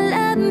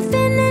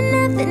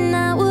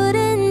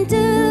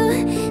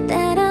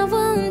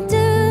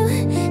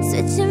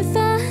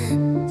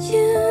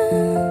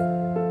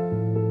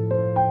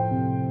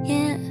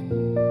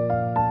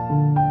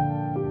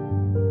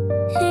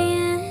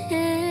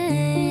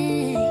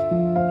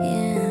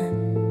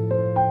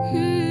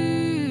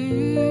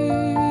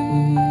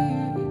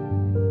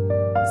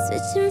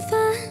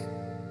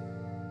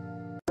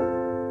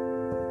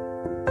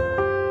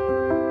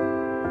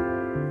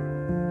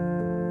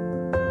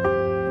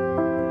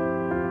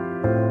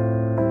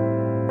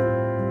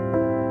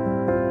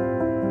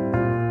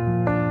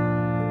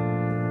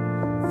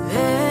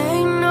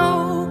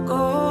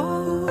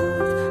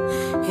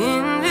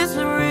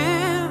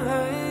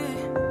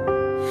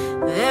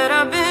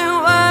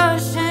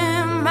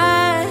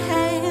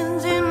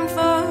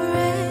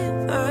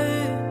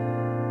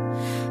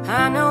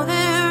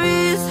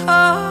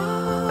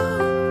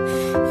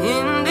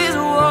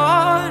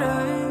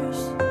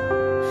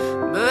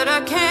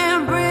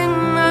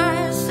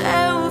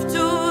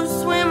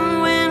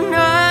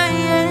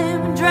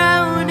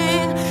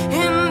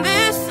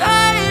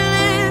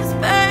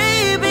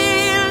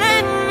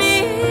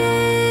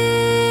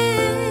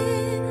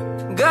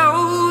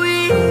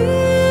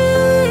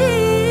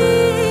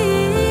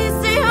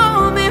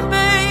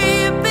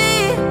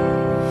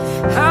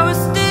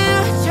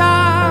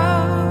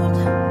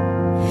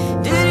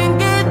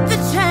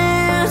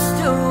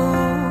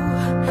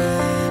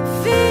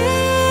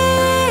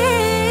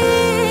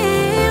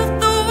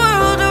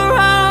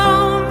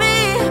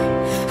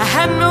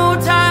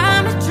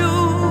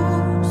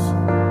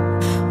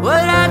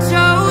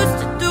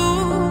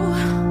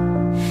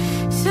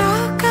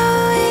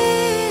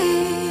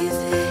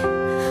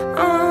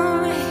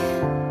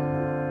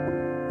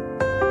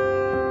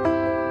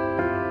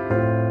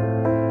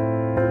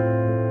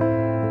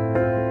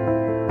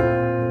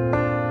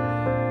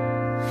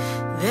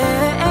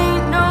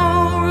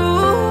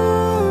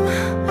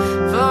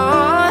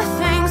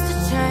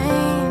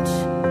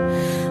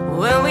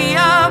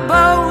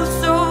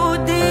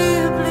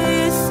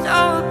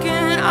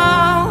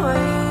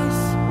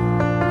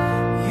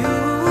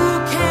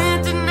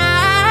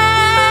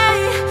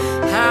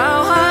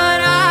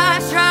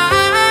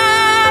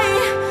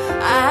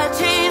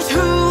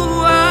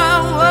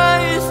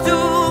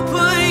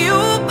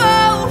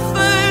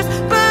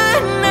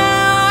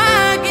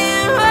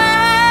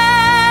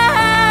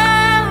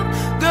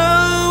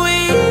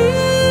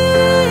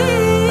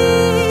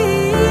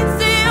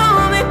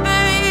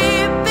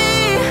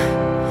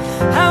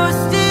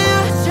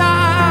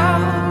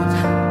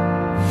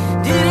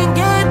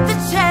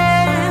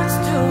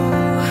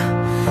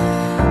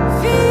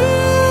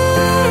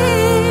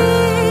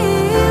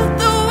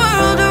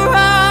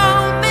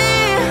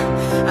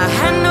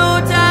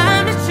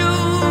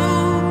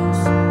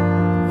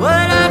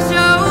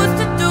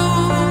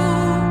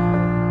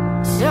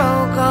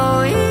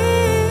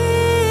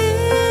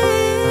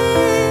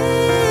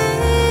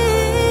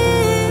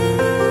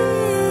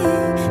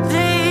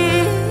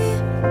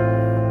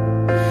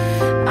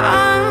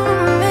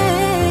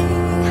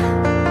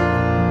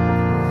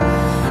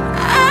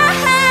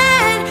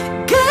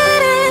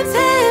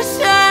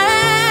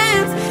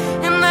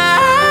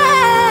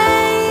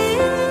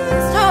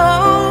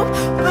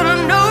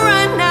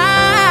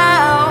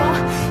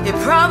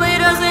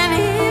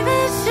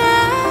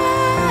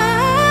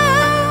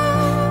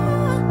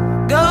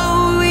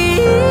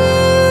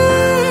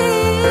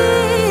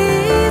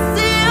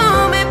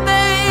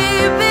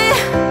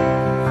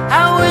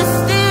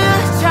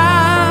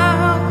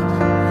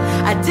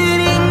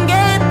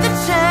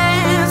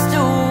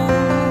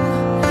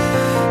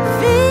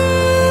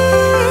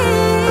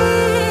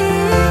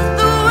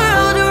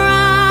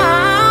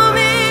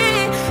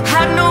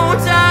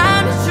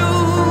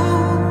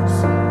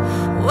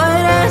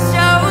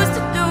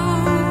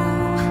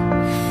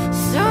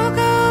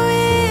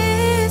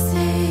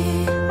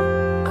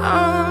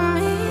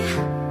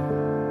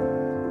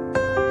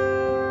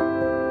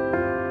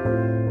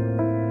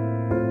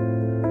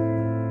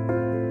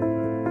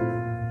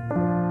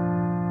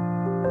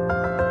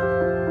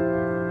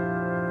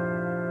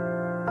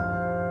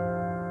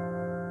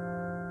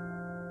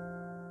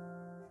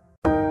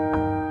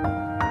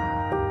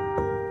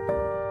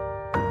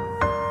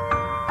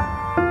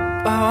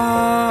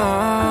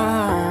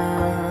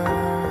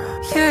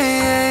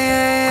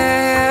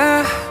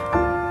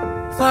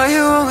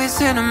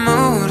 in a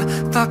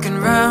mood, fucking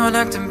around,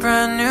 acting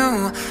brand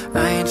new.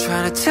 I ain't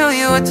trying to tell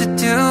you what to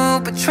do,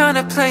 but trying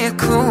to play it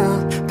cool.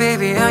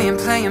 Baby, I am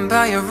playing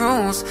by your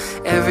rules.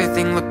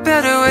 Everything look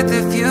better with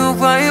a view.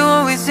 Why you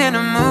always in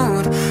a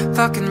mood,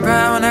 fucking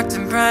around,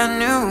 acting brand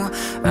new.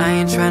 I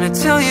ain't trying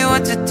to tell you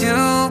what to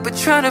do, but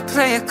try to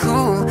play it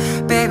cool.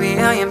 Baby,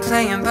 I am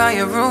playing by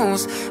your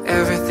rules.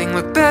 Everything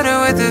look better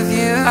with a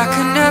view. I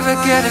can never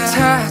get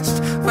attached.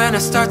 When I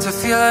start to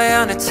feel I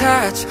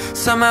unattached,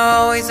 somehow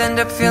always end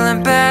up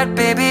feeling bad.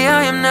 Baby,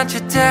 I am not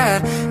your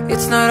dad.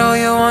 It's not all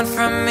you want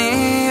from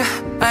me,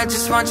 I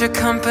just want your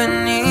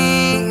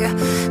company.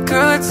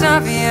 Girl, it's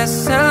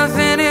obvious,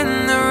 elephant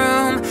in the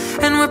room,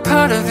 and we're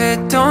part of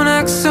it. Don't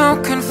act so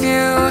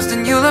confused,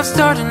 and you love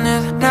starting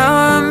it. Now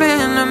I'm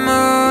in a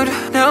mood,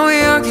 now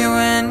we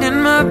arguing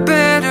in my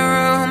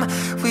bedroom.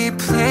 We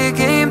play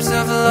games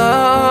of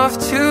love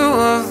to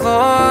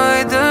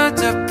avoid the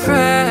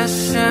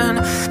depression.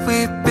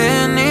 We've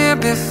been here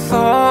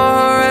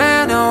before,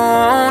 and I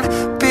won't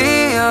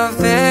be a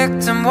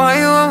victim. Why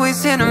you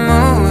always in a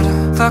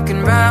mood,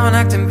 fucking round,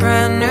 acting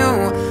brand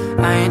new.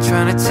 I ain't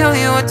trying to tell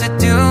you what to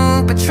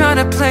do, but try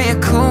to play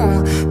it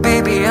cool.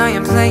 Baby, I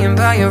am playing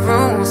by your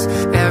rules.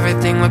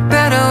 Everything look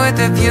better with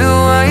a view.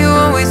 Why you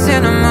always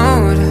in a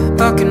mood,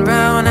 fucking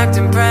round,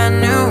 acting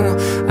brand new.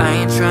 I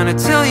ain't trying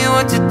to tell you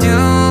what to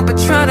do, but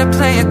try to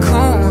play it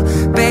cool.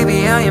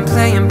 Baby, I am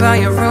playing by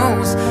your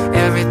rules.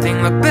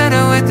 Everything look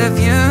better with a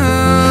view.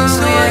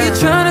 So are you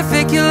trying to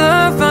fake your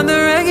love on the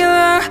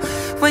regular,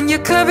 when you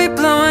could be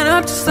blowing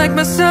up just like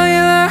my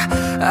cellular?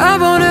 I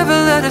won't ever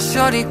let a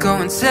shorty go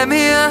and set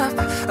me up.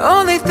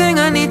 Only thing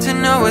I need to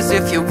know is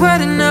if you're wet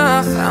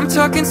enough. I'm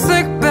talking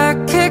slick back,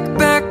 kick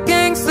back,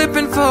 gang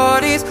slipping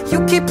 40s.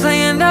 You keep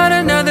playing out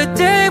another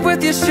day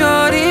with your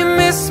shorty.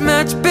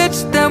 Mismatch,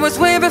 bitch, that was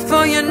way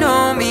before you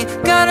know me.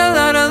 Got a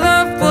lot of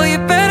love, well you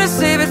better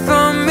save it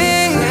for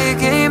me. Play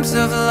games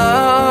of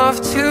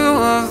love to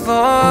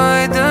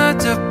avoid the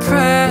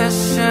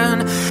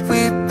depression.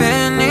 We've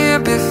been here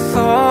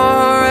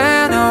before,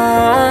 and I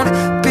won't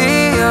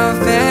be a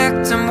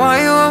victim.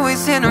 Why you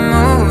always in a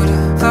mood,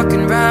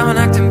 fucking round,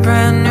 acting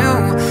brand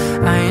new.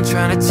 I ain't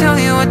trying to tell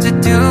you what to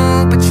do,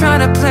 but try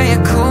to play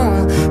it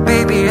cool.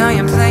 Baby, I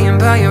am playing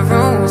by your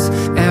rules.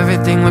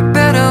 Everything look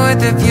better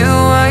with a view.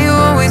 Why you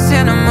always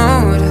in a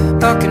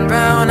mood, fucking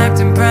round,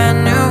 acting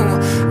brand new.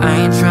 I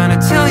ain't trying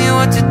to tell you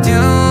what to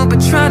do, but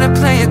try to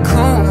play it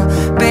cool.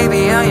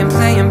 Baby, I am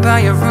playing by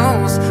your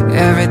rules.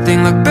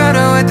 Everything look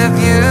better with a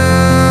view,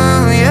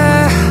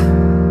 yeah.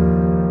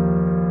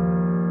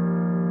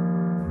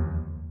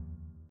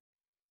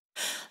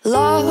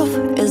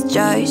 Love is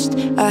just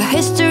a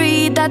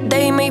history that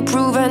they may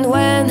prove, and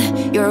when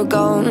you're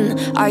gone,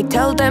 I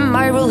tell them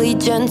my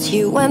religion's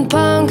you. When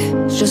punk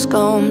just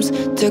comes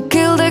to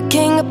kill the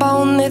king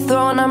upon the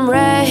throne, I'm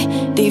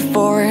ready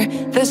for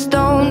the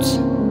stones.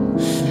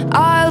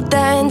 I'll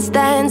dance,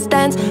 dance,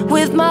 dance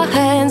with my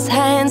hands,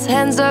 hands,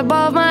 hands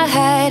above my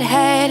head,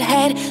 head,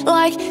 head.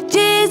 Like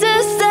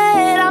Jesus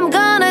said, I'm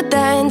gonna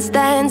dance,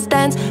 dance,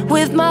 dance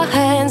with my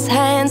hands,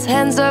 hands,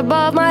 hands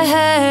above my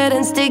head.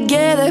 And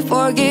together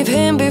forgive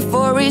him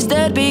before he's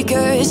dead,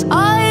 because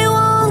I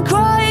won't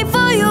cry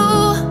for you,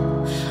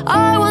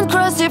 I won't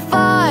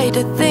crucify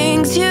the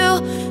things you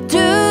do.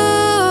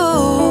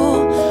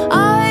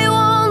 I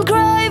won't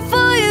cry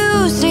for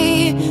you,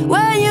 see,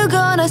 when you're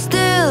gonna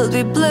still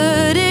be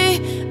bloody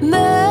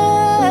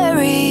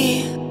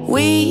Mary.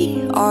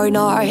 We are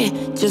not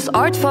just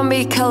art from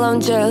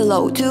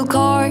Michelangelo to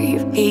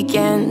carve. He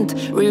can't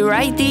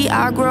rewrite the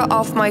aggro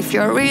of my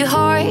fury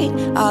heart.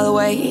 I'll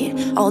wait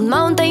on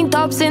mountain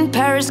tops in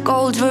Paris,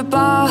 cold, je veux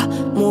pas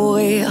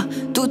mourir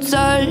toute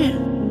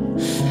seule.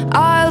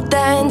 I'll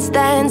dance,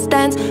 dance,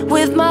 dance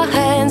with my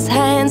hands,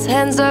 hands,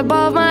 hands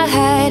above my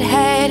head,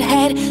 head,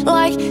 head.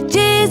 Like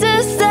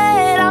Jesus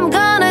said, I'm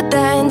gonna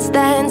dance,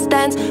 dance,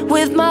 dance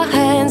with my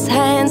hands,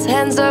 hands,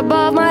 hands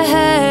above my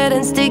head.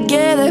 And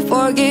together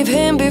forgive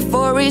him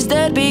before he's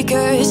dead,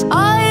 because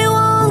I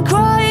won't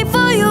cry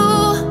for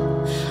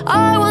you,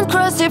 I won't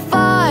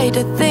crucify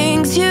the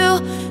things you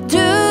do.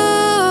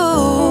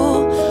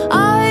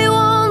 I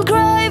won't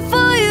cry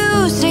for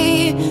you,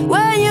 see,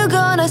 when you're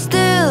gonna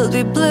still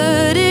be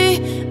bloody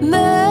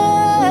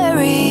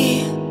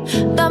Mary.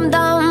 Dum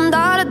dum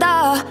da da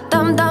da,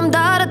 dum dum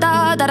da da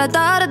da da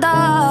da da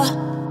da.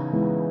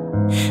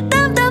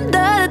 Dum dum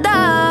da da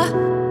da,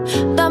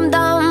 dum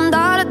dum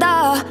da da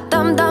da,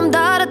 dum dum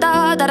da da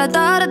da da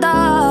da da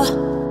da.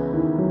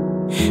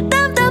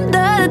 Dum dum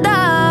da da da.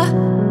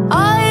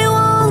 I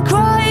won't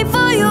cry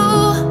for you,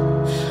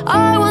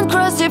 I won't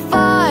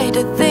crucify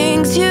the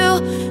things you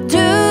do.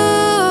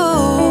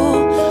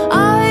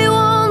 I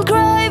won't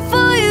cry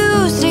for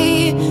you,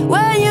 see,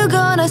 when you're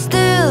gonna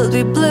still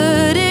be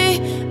bloody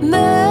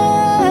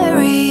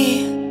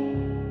Mary.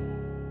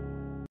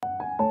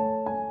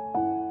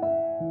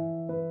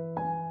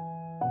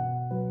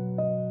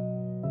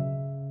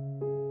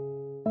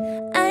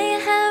 I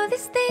have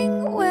this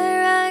thing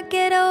where I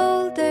get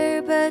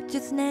older, but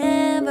just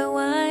never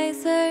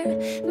wiser.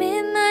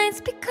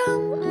 Midnights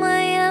become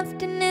my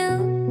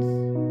afternoons.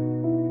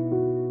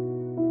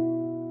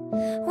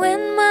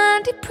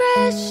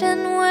 depression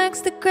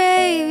works the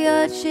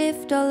graveyard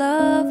shift. All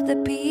of the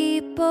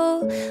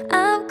people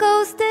I've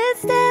ghosted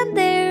stand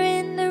there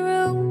in the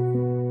room.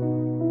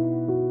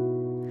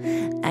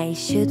 I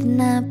should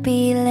not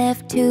be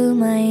left to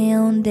my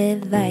own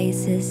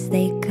devices.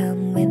 They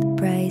come with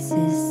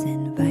prices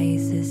and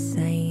vices.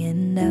 I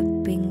end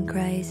up in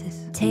crisis.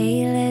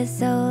 Tale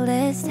as old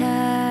as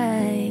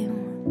time.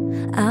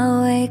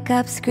 I'll wake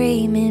up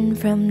screaming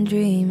from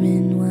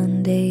dreaming.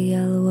 One day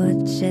I'll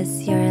watch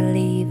as you're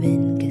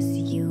leaving, 'cause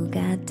you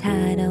got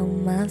tired of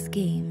my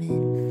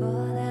scheming.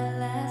 For the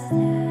last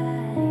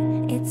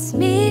time, it's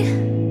me.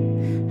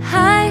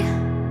 Hi,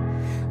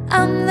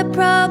 I'm the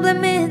problem,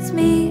 it's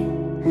me.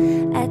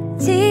 At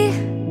tea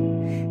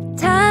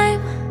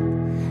time,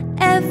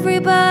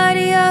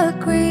 everybody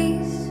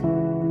agrees.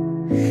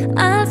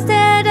 I'll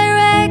stare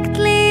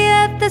directly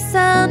at the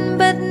sun,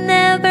 but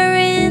never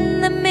in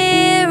the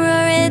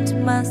mirror. It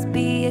must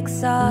be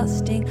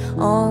exhausting,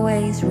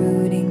 always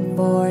rooting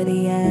for the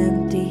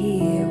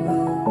anti-hero.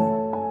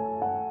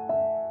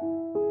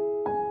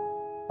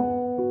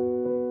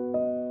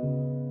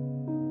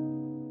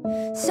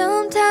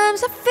 Sometimes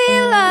I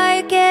feel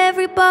like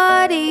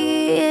everybody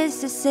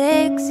is a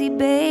sexy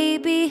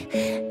baby,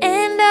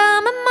 and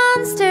I'm a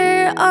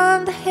monster on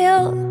the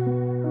hill.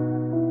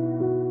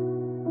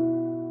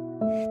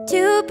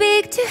 Too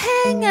big to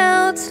hang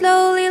out,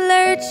 slowly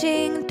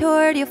lurching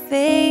toward your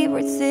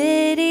favorite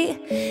city.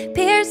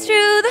 Pierced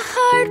through the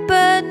heart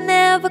but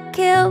never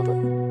killed.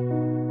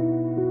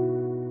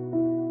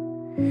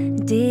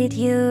 Did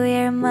you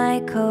hear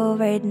my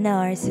covert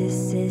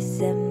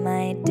narcissism?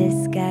 My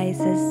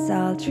disguise as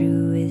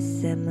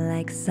altruism,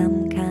 like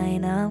some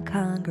kind of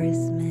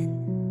congressman.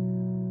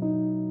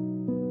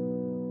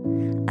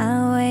 I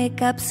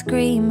wake up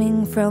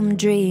screaming from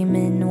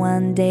dreaming.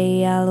 One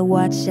day I'll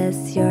watch as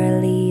you're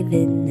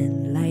leaving,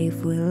 and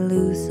life will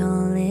lose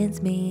all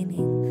its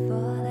meaning.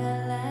 For the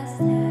last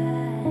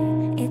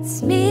time, it's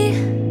me.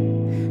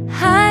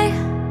 Hi,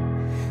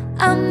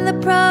 I'm the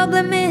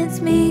problem,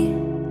 it's me.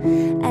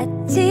 At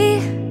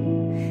tea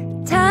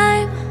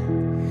time,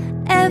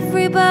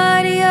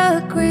 everybody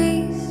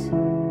agrees.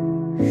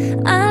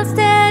 I'll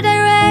stare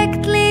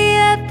directly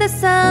at the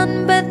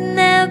sun, but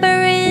never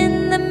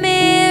in the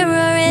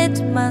mirror. It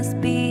must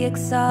be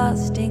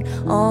exhausting,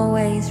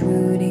 always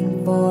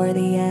rooting for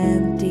the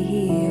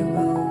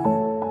anti-hero.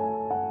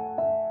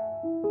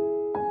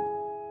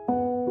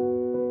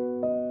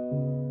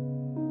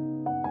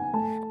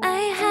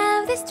 I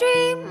have this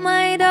dream,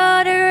 my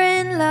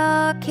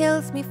daughter-in-law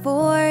kills me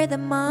for the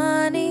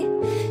money.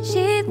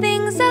 She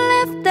thinks I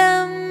left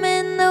them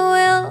in the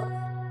will.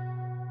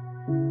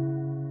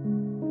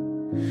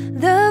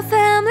 The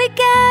family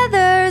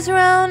gathers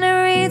round and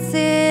reads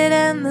it,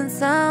 and then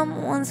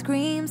someone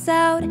screams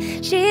out,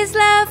 she's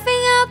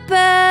laughing up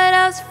at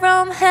us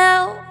from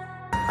hell.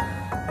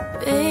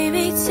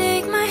 Baby,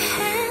 take my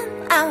hand,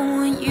 I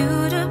want you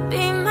to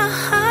be my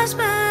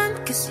husband,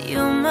 'cause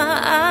you're my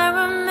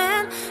Iron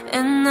Man,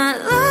 and I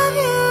love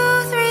you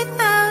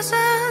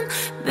 3000.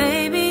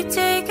 Baby,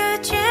 take a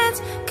chance,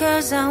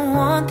 'cause I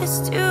want this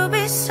to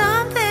be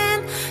something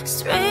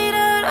straight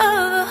out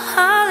of a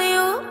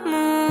Hollywood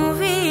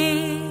movie.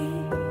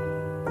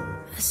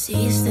 I see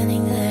you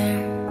standing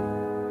there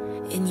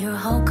in your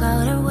Hulk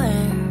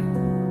outerwear,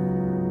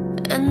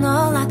 and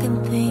all I can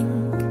think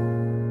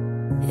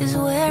is,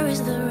 where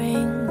is the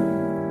ring?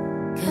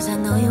 'Cause I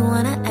know you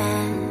wanna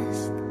ask,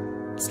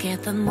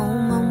 scared the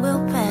moment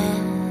will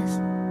pass.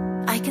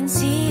 I can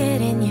see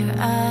it in your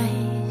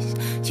eyes,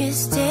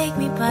 just take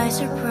me by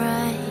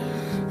surprise.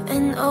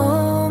 And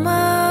all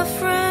my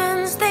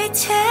friends, they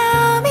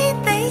tell me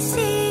they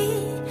see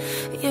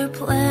you're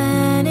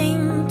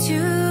planning to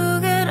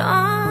get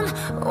on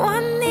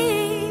one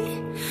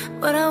knee,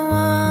 but I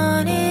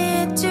want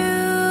it to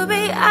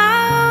be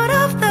out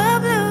of the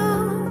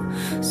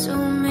blue, so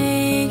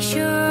make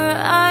sure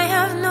I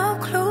have no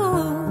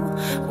clue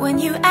when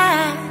you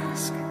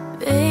ask.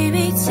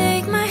 Baby,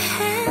 take my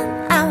hand,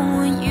 I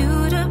want you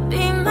to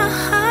be my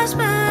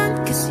husband,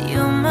 'cause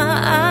you're my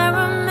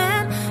Iron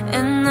Man,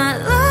 and I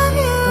love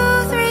you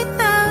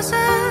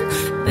 3000.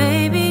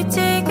 Baby,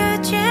 take a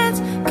chance,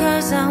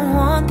 'cause I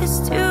want this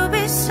to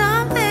be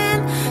something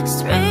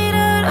straight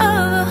out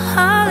of a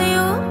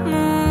Hollywood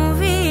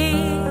movie.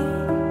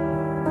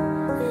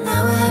 Now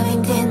we're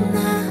having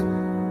dinner,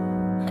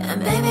 and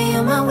baby,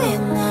 you're my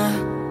winner.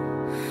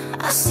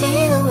 I see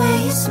the way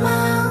you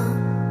smile,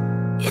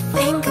 you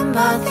think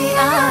about the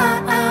hour.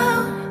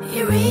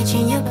 You reach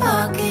in your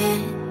pocket,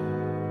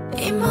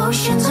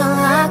 emotions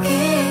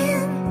unlocking,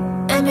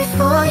 and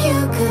before you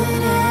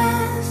could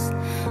ask,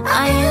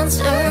 I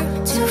answered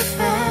too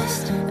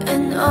fast.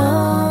 And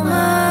all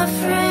my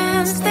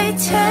friends, they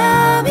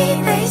tell me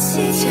they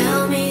see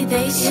you're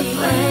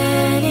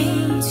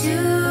planning to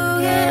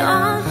get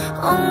on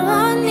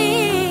one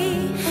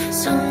knee.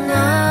 So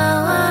now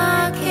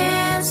I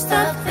can't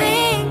stop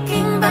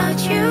thinking about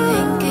you.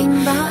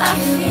 I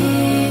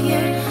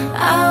figured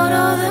out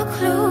all the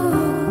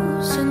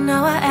clues, so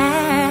now I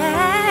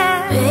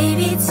ask.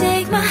 Baby,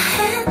 take my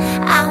hand,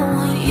 I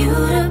want you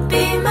to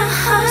be my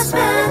husband.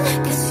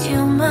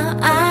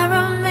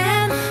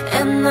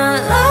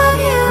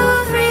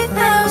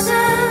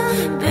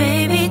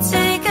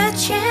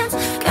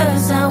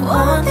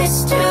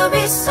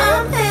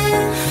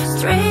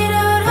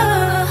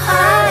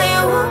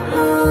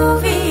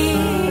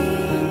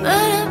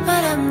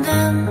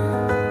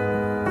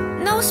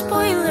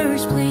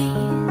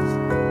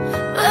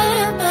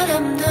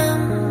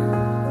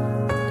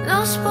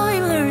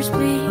 spoilers,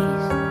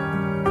 please.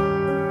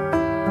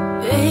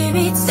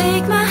 Baby,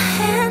 take my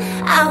hand,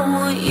 I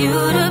want you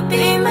to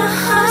be my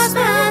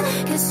husband,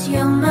 'cause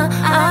you're my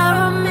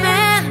Iron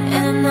Man,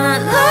 and I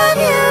love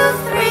you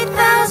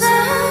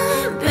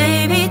 3000.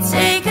 Baby,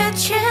 take a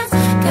chance,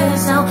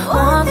 'cause I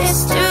want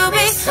this to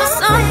be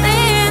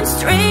something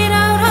straight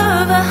out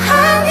of a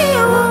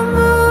Hollywood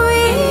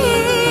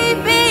movie,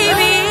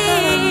 baby.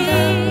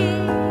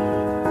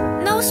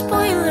 No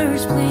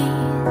spoilers,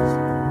 please.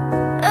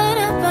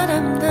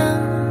 Da-da-ba-dum-dum.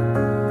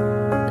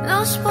 No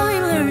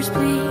spoilers,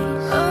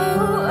 please. Oh,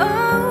 oh,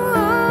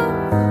 oh.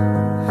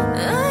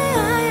 Ay,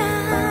 ay,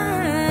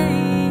 ay.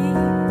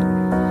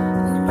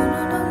 Oh, no,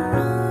 no, no,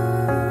 no.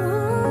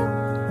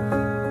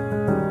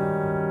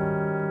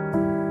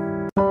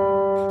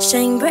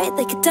 Shine bright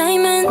like a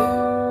diamond.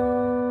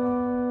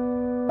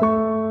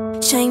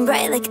 Shine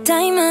bright like a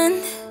diamond.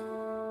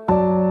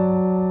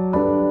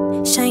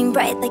 Shine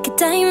bright like a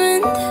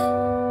diamond.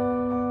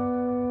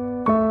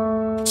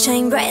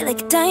 Shine bright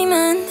like a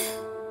diamond.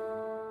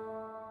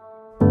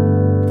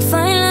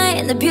 Fine light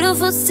in the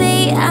beautiful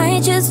sea. I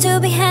choose to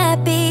be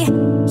happy.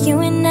 You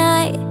and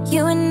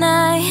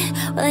I,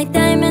 we're like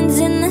diamonds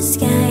in the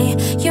sky.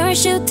 You're a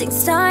shooting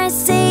star, I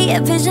see a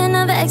vision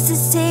of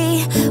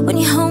ecstasy. When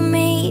you hold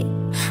me,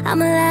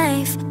 I'm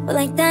alive. We're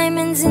like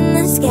diamonds in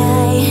the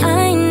sky.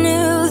 I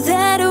knew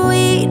that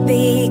we'd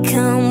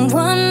become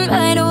one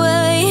right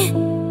away.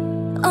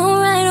 Oh,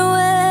 right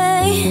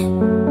away.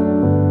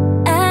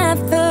 At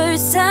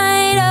first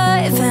sight,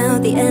 I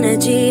found the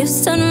energy of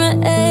sun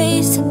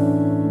rays.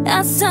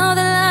 I saw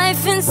the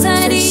life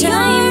inside of you.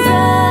 Shine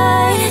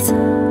bright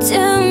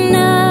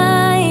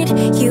tonight,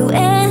 you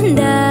and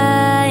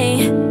I.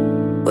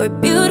 We're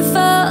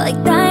beautiful like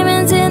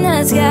diamonds in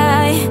the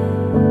sky.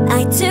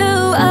 I do,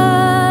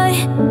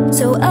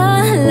 so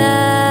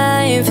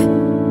alive.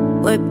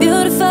 We're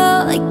beautiful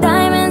like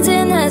diamonds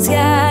in the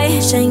sky.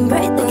 Shine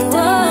bright like a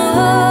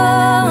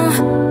diamond.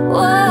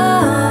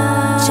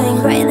 Whoa. Shine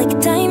bright like a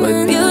diamond.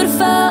 We're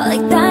beautiful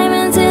like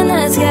diamonds in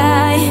the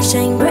sky.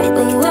 Shine bright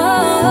like a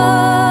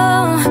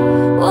diamond.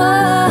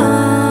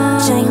 Whoa.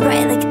 Shine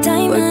bright like a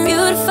diamond. We're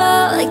beautiful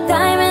like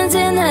diamonds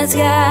in the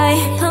sky.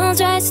 Palms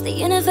rise to the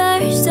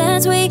universe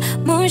as we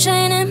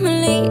moonshine and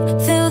believe.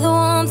 Feel the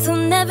warmth,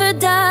 we'll never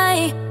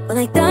die. We're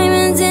like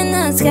diamonds in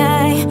the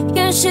sky.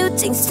 You're a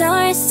shooting star,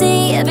 I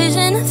see a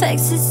vision of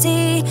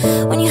ecstasy.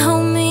 When you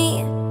hold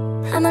me,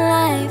 I'm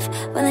alive.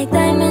 We're like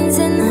diamonds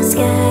in the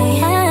sky.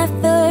 At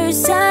first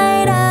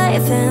sight, I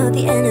felt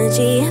the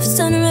energy of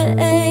sun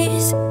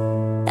rays.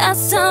 I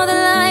saw the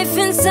life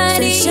inside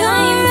of you.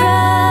 Shine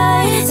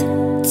bright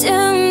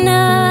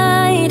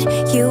tonight,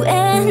 you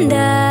and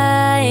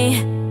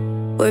I.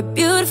 We're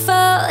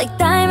beautiful like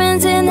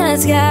diamonds in the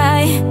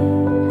sky.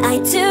 I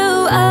do,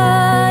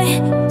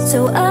 so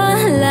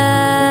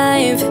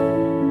alive.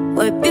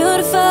 We're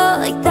beautiful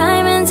like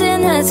diamonds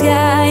in the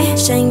sky.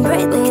 Shine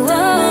bright like a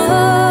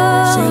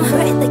diamond. Shine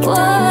bright like a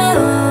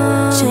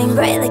diamond. Shine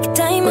bright like a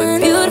diamond. We're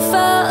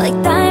beautiful like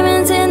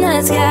diamonds in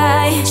the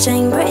sky.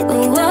 Shine bright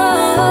like a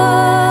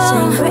diamond.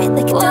 Shine bright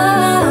like a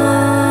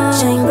diamond.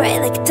 Shine bright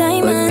like a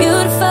diamond. We're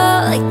beautiful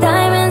like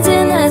diamonds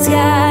in the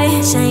sky.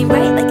 Shine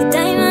bright like a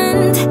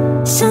diamond.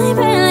 Shine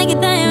bright like a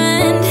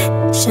diamond.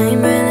 Shine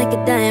bright like a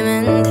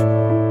diamond.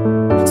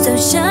 So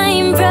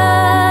shine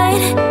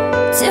bright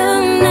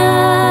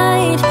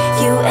tonight,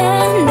 you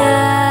and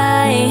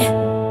I.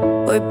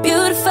 We're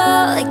beautiful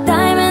like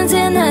diamonds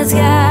in the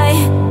sky.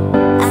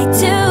 I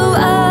do,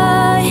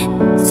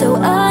 so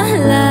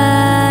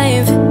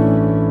alive.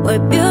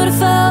 We're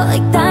beautiful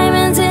like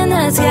diamonds in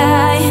the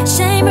sky.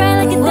 Shine bright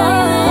like a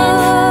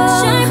diamond.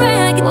 Shine bright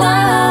like a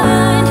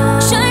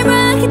diamond. Shine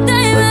bright like a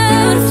diamond. We're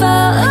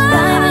beautiful like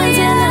diamonds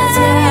in the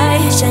sky.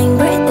 Shine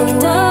bright like a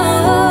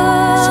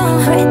diamond. Shine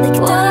bright like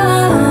a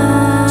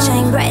diamond.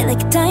 Shine bright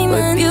like a diamond.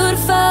 We're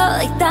beautiful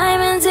like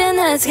diamonds in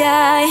the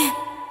sky.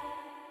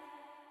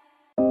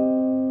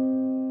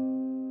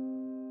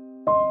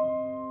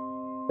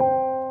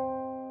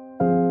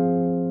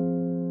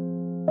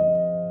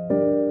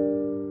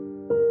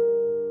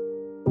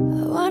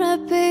 I wanna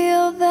be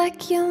your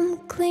vacuum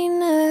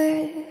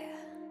cleaner,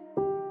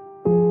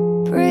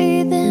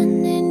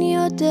 breathing in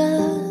your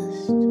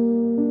dust.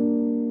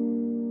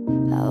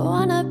 I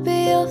wanna be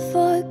your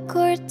Ford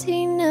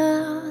Cortina.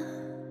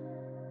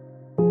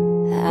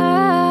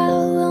 I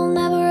will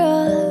never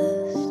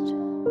rust.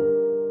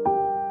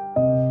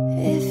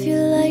 If you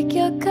like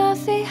your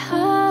coffee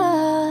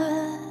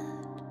hot,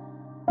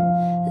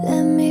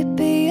 let me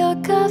be your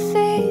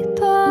coffee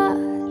pot.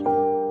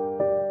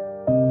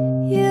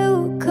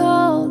 You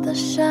call the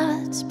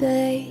shots,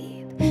 babe.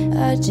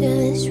 I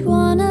just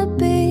wanna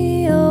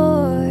be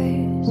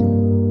yours.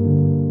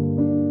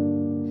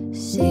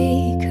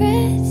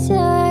 Secrets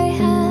I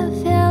have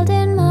held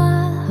in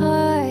my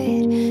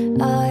heart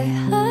are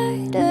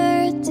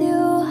harder to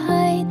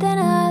hide than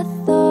I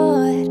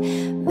thought.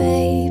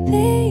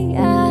 Maybe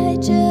I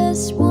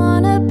just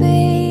wanna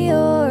be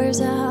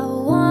yours. I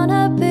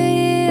wanna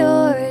be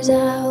yours.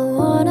 I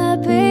wanna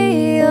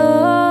be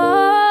yours.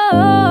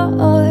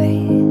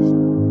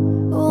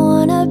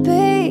 Wanna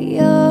be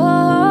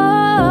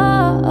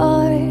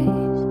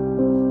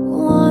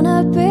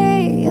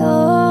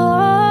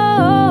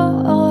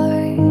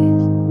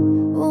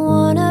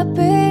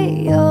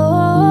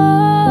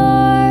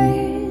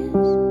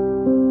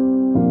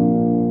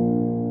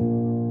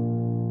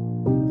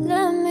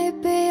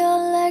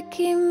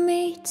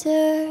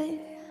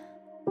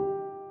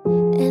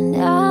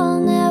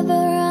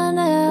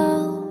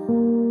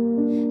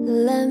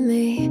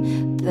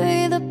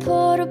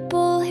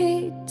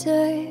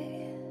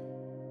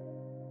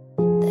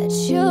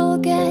you'll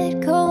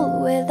get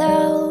cold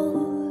without.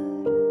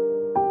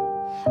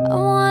 I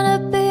wanna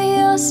be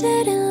your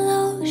setting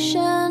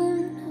lotion.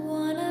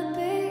 Wanna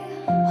be,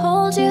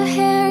 hold your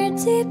hair in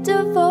deep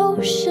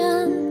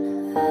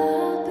devotion.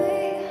 I'll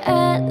be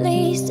at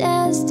least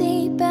as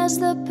deep as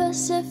the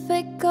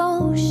Pacific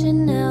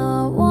Ocean.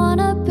 Now I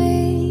wanna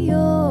be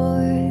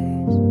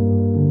yours.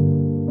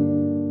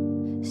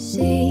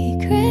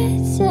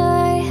 Secrets I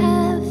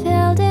have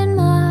held in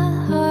my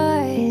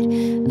heart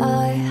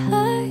are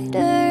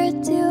harder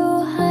to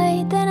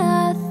hide than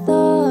I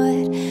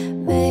thought.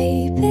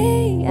 Maybe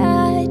I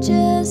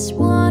just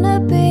wanna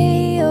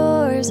be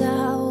yours. I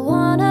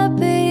wanna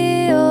be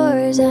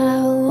yours. I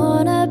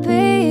wanna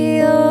be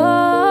yours.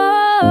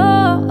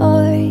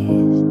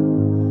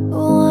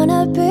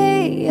 Wanna be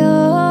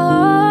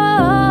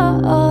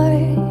yours.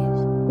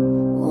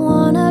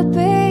 Wanna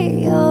be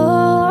yours.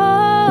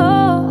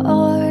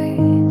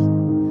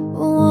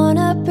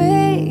 Wanna be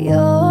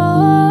yours.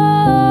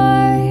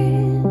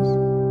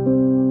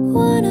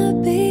 Wanna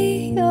be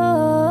yours.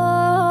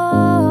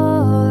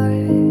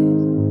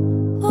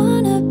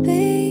 Wanna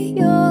be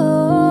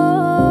yours.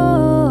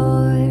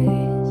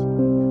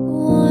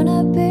 Wanna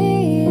be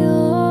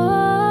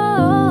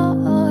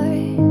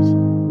yours.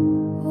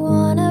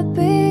 Wanna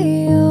be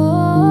yours.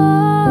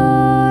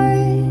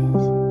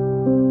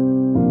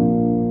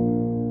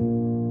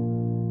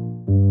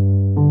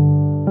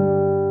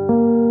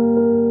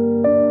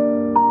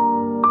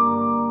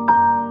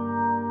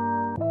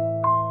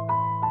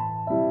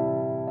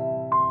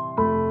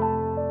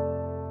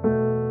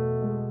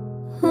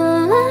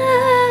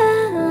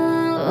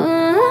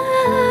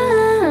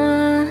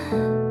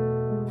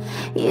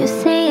 You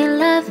say you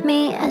love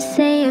me, I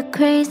say you're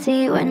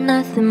crazy. We're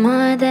nothing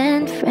more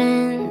than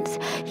friends.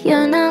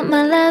 You're not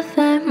my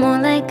lover, more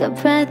like a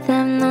brother.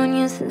 I've known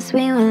you since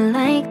we were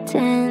like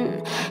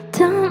 10.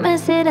 Don't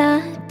mess it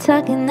up,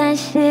 talking that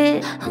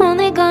shit.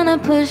 Only gonna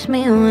push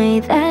me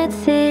away,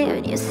 that's it.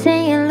 When you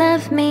say you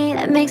love me,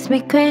 that makes me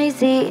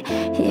crazy.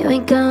 Here we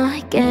go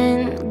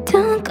again.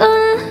 Don't go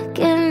look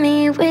at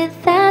me with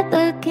that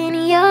look in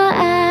your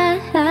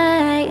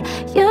eye.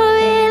 You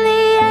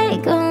really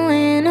ain't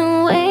going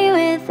away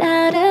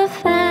without a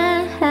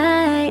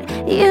fight.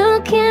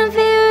 You can't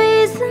be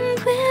reasoned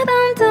with,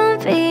 I'm done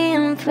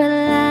being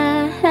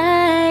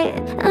polite.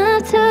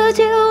 I've told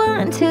you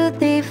 1, 2,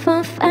 3,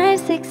 4, 5,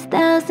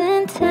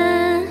 6,000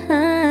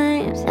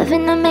 times.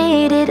 Haven't I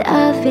made it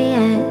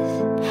obvious?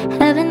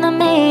 Haven't I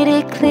made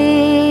it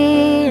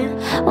clear?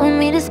 Want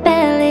me to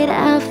spell it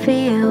out for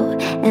you?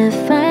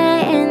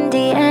 Finds.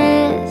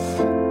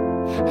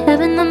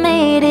 Haven't I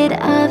made it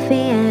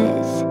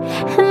obvious?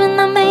 Haven't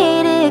I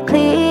made it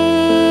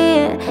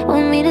clear?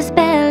 Want me to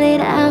spell it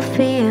out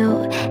for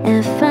you?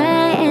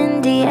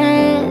 Finds.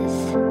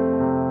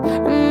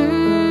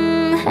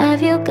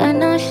 Have you got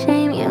no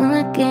shame? You're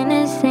looking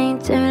insane,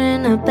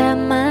 turning up at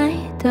my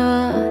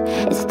door.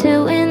 It's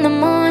 2 in the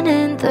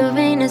morning, the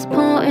rain is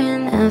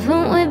pouring.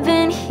 Haven't we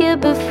been here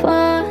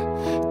before?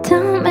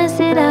 Don't mess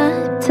it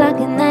up,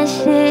 talking that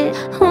shit.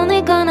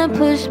 Only gonna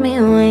push me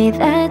away,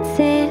 that's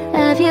it.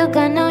 Have you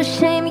got no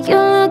shame?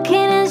 You're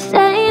looking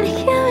insane.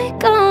 Here we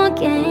go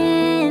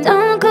again.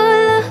 Don't go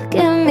look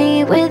at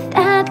me with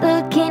that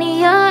look in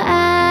your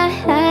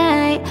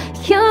eye.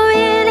 You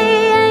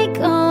really ain't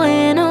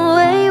going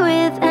away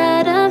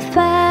without a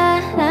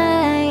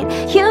fight.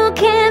 You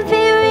can't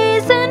be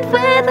reasoned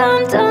with,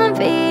 I'm done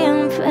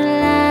being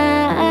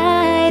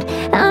polite.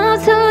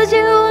 I've told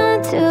you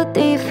 1, 2,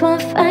 3, 4,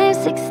 5,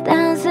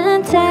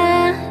 6,000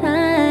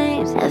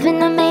 times.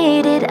 Haven't I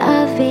made it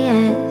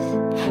obvious?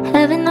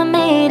 Haven't I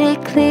made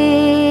it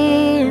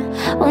clear?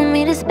 Want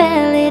me to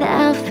spell it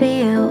out for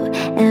you?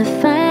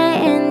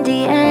 Finds.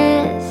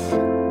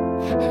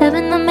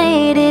 Haven't I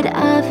made it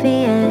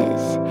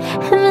obvious?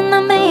 Haven't I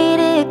made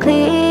it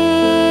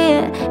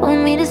clear?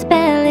 Want me to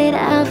spell it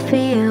out for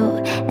you?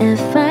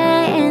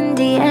 Finds.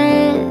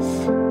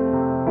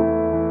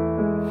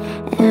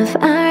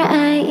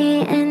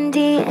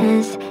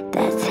 Friends,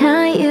 that's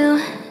how you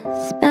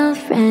spell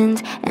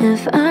friends.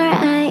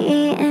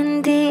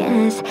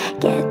 Friends,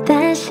 get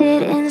that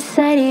shit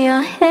inside of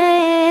your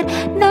head.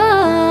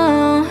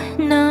 No,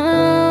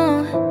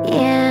 no,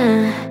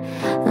 yeah.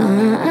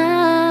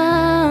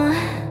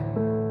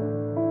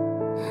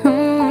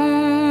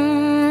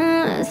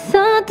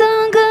 So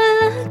don't go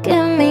look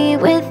at me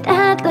with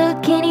that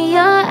look in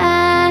your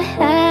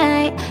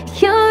eye.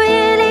 You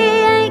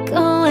really ain't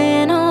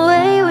going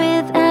away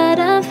without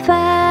a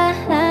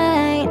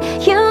fight.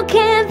 You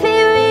can't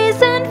be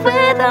reasoned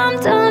with, I'm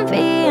done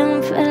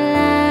being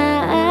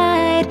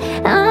polite.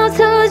 I've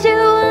told you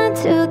 1,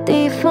 2,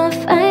 3, 4,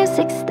 5,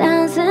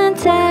 6,000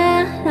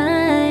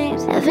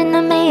 times. Haven't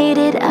I made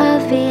it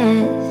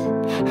obvious?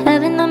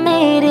 Haven't I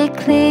made it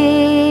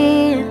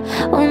clear?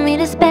 Want me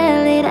to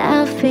spell it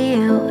out for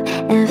you?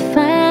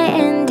 Finds.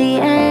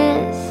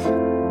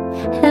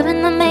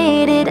 Haven't I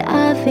made it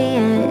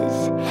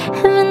obvious?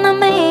 Haven't I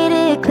made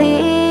it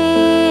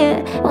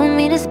clear? Want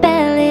me to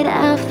spell it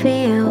out for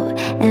you?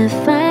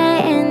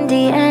 Finds.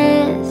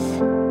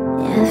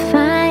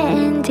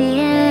 Finds.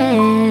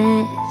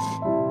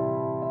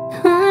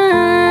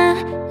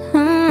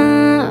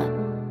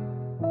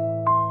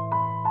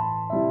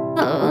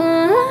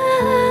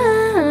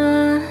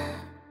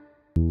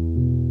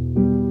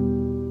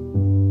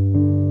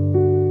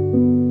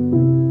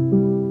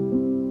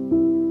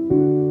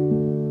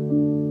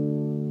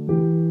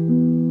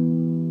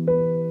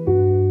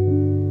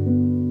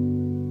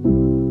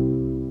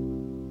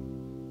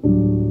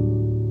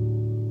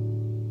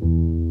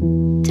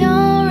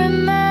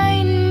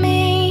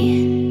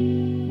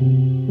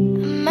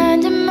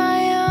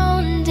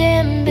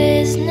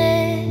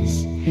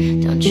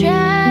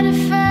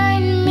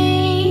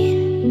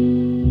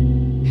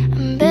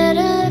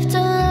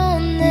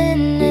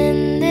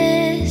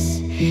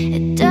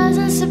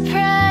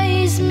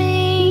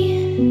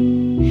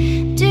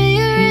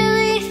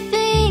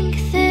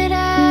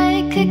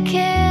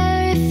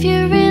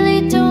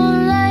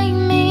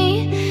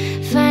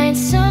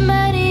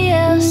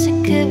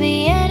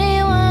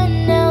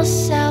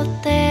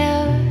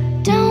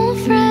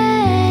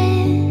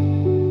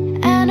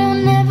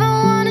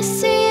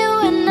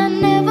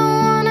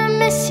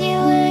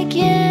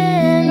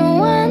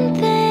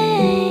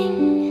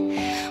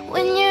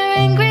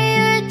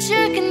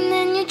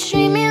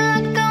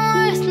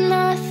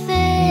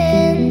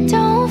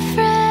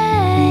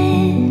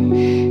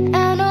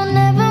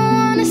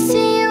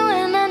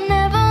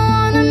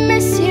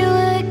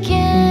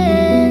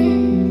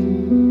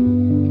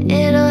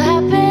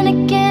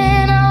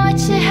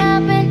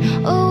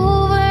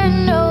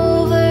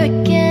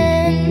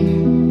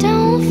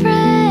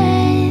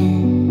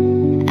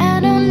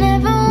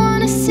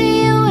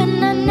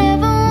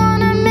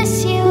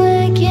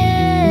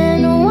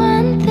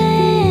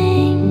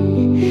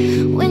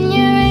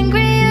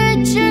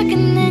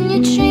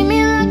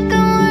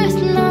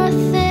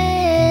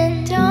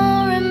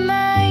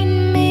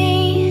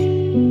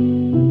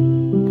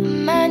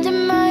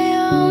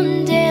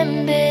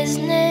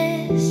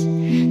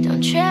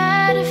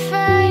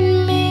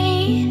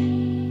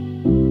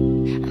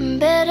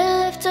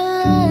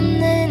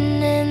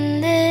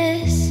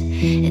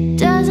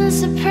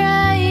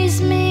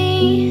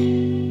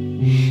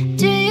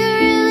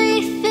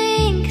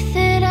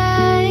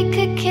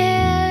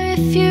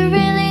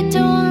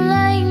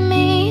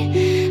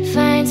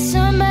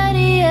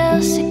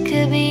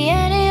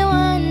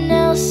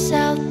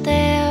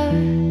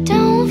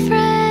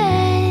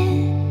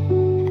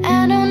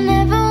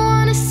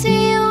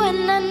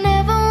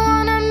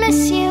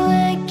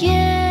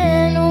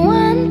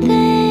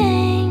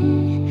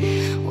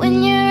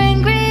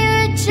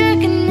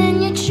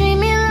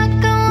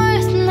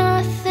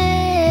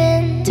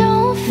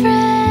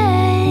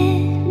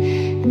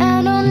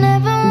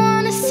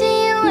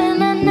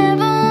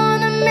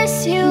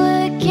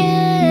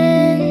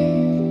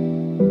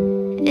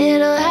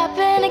 It'll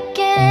happen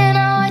again,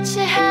 I'll watch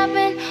it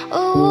happen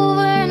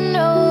over and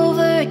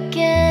over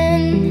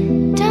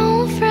again.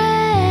 Don't fret,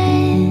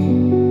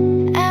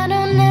 I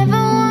don't ever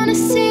wanna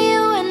see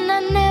you, and I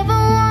never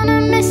wanna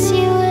miss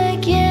you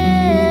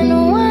again.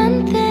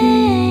 One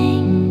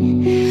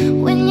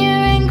thing, when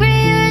you're angry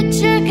you're a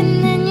jerk,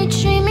 and then you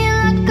treat me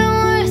like I'm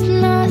worth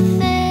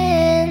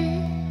nothing.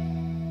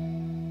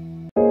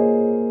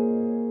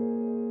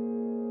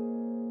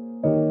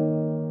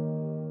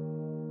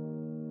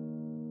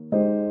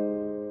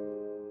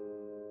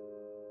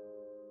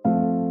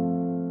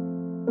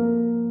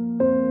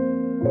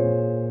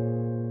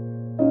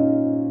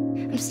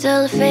 I'm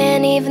still a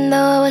fan even though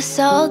I was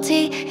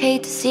salty.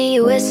 Hate to see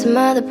you with some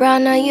other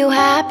broad, know you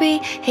happy.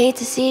 Hate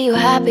to see you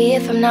happy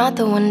if I'm not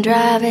the one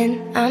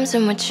driving. I'm so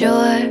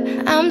mature,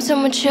 I'm so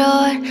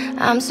mature,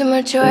 I'm so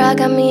mature. I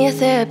got me a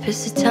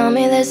therapist to tell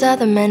me there's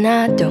other men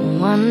I don't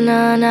want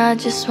none, I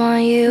just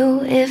want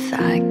you. If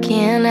I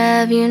can't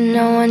have you,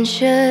 no one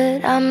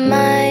should. I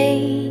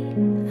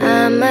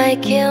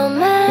might kill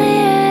my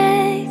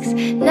ex,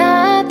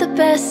 not the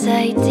best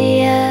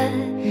idea.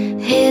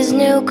 His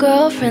new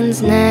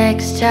girlfriend's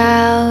next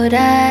child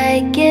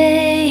I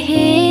get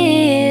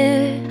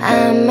here.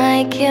 I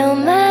might kill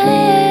my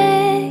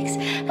ex,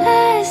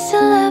 I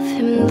still love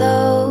him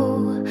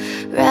though.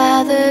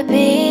 Rather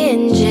be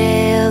in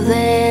jail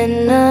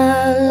than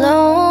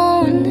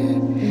alone.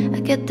 I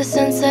get the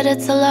sense that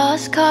it's a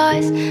lost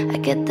cause. I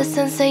get the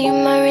sense that you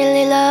might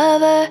really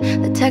love her.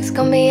 The text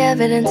gon' be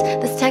evidence,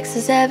 this text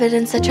is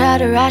evidence. I try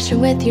to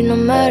ration with you, no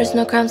murders,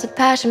 no crimes of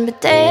passion. But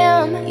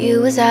damn,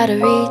 you was out of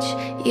reach.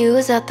 You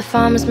was at the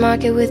farmer's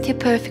market with your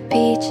perfect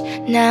peach.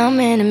 Now I'm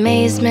in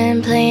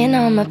amazement, playing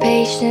on my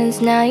patience.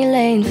 Now you're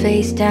laying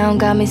face down,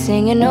 got me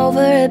singing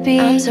over a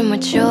beat. I'm so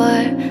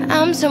mature,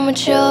 I'm so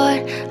mature,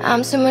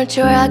 I'm so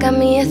mature. I got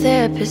me a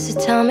therapist to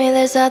tell me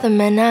there's other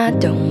men I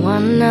don't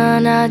want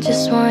none, I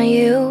just want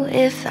you.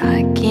 If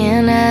I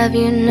can't have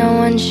you, no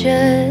one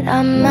should.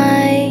 I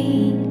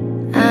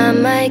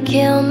might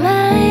kill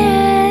my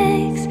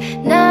ex,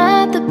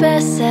 not the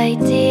best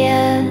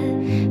idea.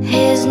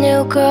 His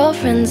new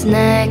girlfriend's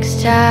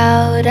next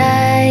child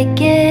I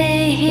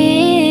get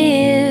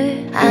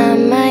here. I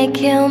might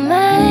kill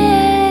my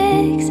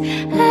ex,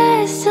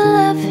 I still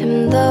love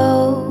him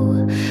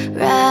though.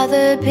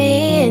 Rather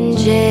be in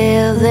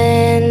jail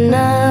than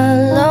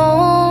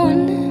alone.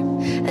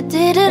 I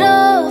did it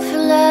all for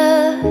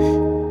love,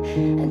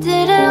 I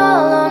did it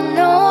all on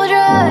no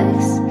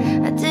drugs.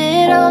 I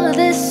did all of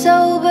this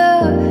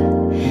sober,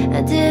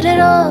 I did it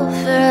all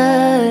for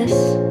us.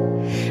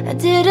 I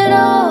did it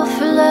all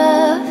for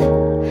love.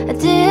 I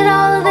did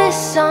all of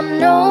this on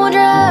no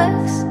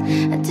drugs.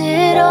 I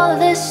did all of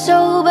this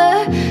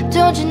sober.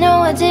 Don't you know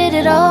I did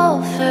it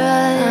all for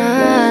us?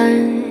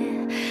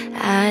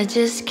 I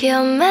just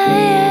killed my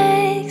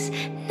ex,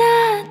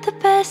 not the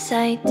best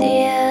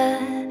idea.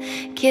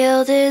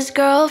 Killed his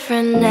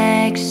girlfriend,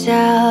 next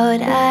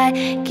child I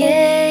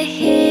get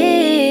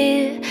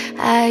here.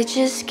 I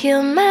just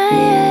killed my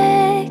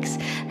ex,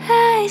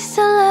 I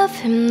still love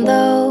him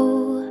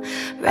though.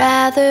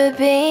 Rather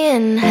be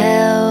in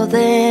hell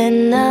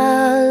than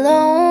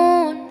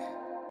alone.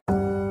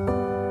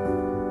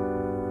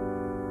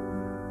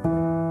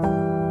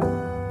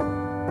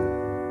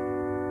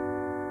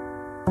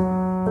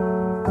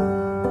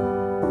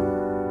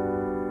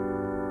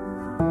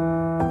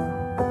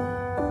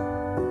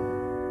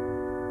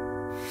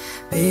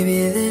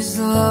 Baby, this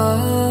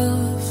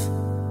love,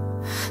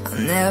 I'll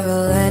never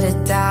let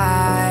it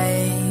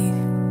die.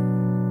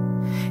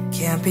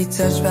 Can't be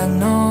touched by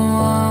no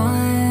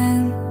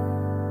one,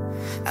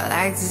 I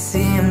like to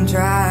see him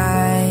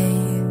try.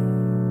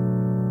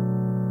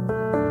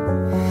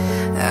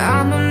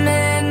 I'm a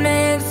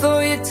madman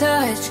for your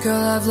touch,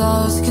 girl, I've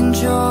lost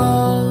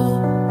control.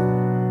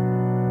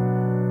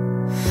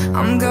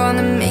 I'm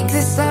gonna make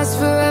this last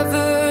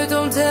forever,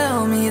 don't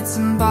tell me it's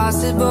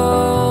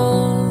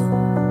impossible.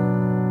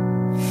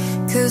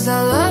 'Cause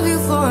I love you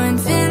for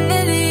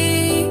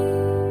infinity,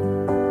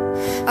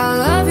 I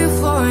love you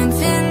for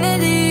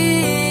infinity,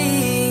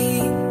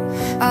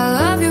 I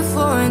love you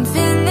for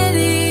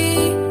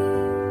infinity,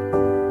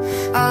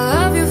 I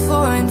love you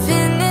for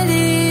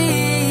infinity.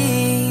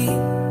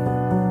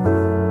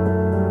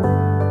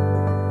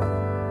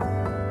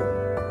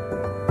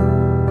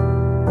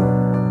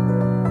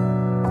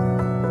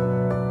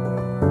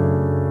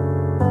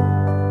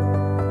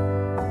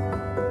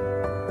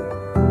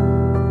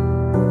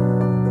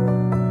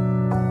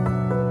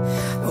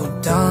 Oh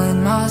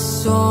darling, my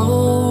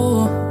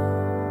soul,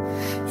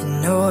 you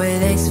know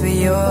it aches for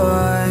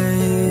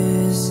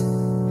yours,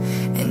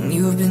 and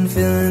you've been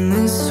filling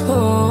this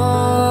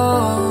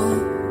hole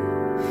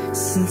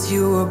since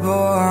you were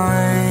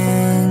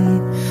born.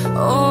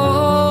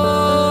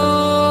 Oh,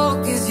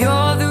 'cause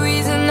you're the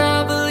reason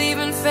I believe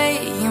in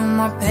fate, you're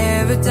my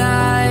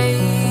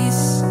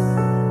paradise.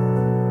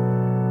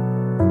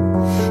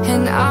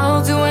 And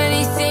I'll do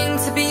anything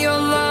to be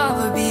your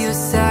lover, be your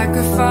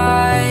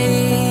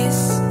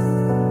sacrifice.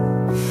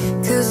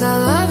 'Cause I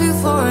love you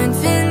for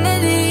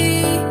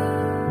infinity,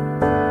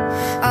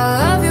 I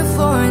love you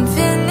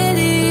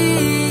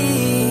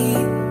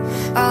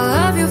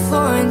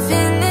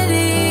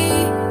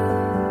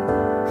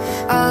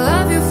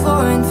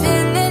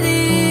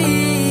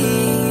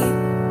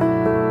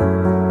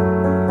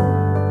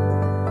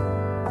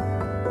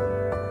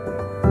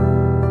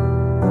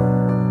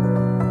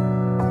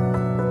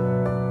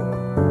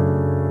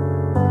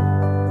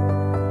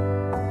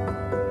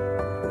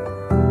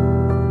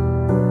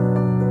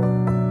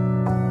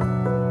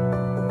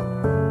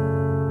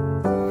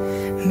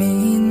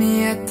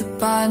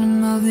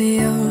bottom of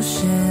the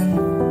ocean,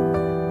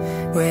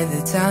 where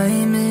the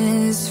time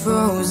is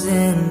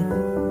frozen,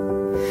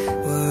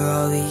 where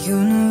all the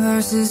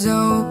universe is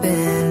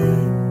open.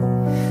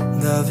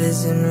 Love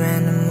isn't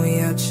random, we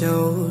are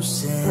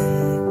chosen.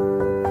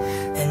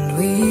 And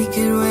we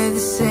could wear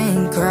the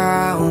same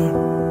crown,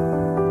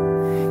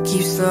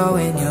 keep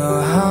slowing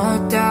your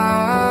heart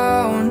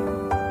down.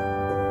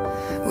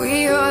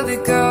 We are the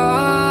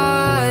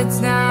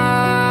gods now.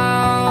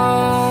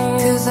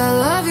 'Cause I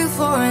love you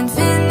for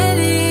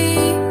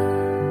infinity,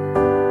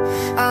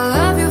 I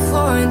love you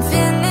for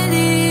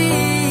infinity,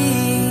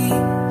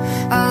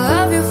 I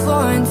love you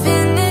for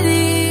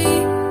infinity,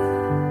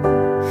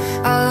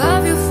 I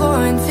love you for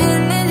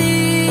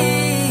infinity.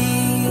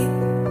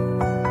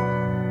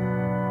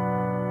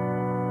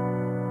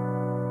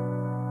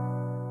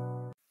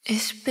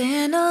 It's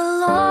been a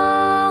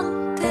long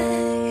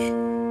day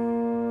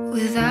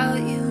without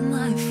you,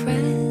 my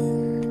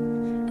friend,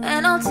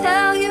 and I'll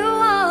tell you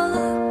all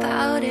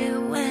about it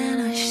when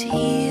I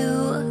see you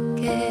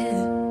again.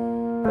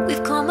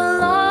 We've come a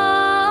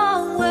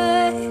long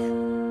way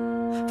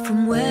from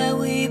where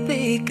we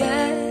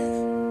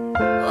began.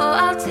 Oh,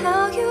 I'll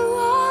tell you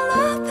all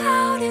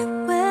about it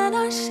when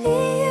I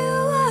see you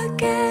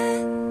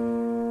again,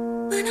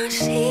 when I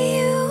see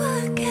you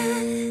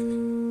again.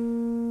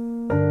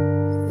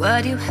 Why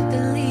do you have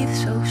to leave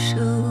so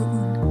soon?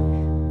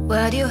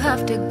 Why do you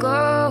have to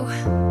go?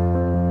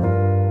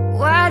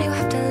 Why do you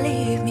have to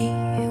leave me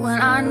when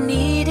I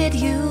needed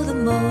you the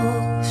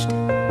most?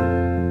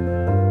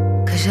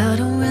 'Cause I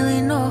don't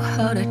really know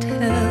how to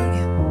tell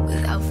you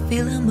without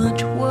feeling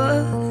much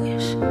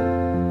worse.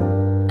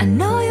 I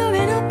know you're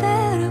in a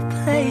better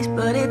place,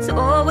 but it's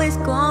always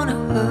gonna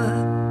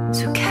hurt.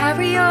 So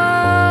carry on,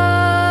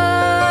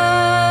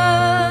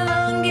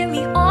 give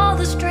me all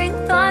the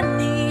strength I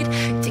need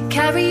to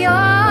carry on.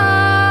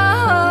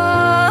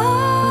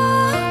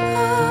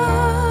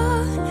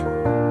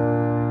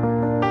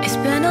 It's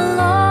been a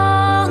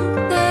long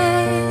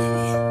day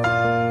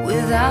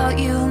without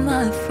you,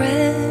 my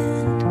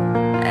friend,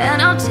 and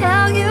I'll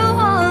tell you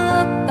all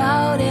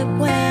about it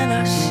when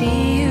I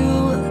see you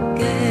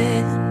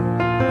again.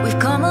 We've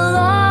come a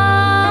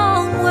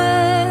long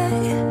way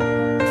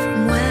from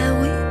where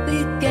we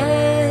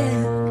began.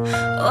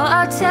 Oh,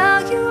 I'll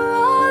tell you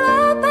all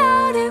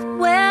about it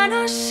when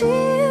I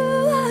see you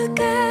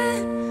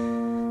again,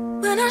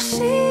 when I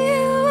see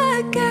you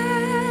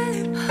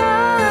again.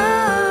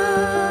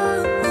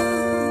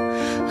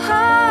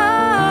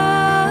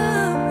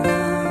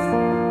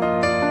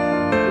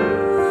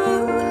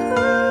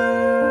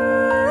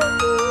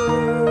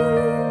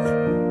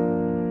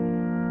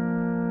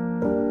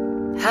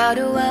 How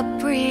do I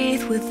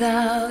breathe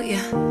without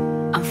you?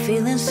 I'm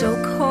feeling so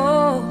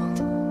cold.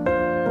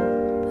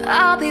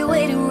 I'll be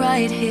waiting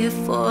right here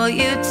for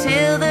you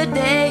till the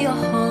day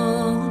you're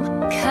home.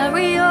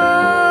 Carry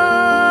on,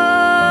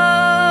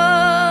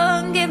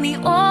 give me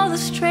all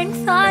the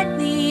strength I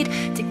need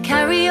to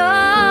carry on.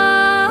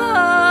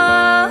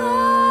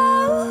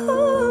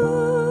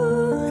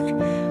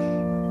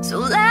 So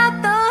let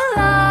the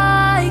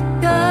light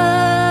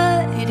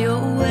guide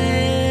your way.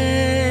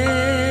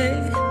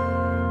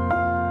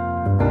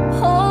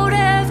 Hold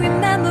every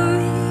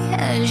memory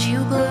as you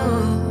go,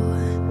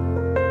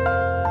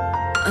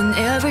 and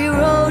every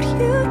road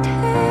you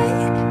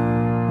take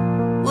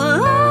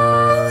will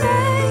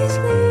always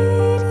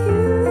lead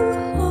you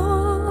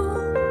home.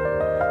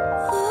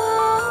 Oh,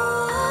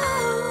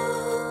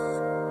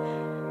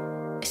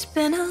 it's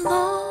been a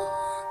long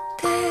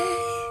day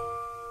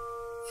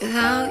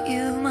without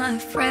you, my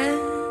friend,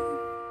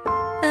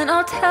 and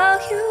I'll tell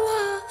you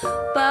all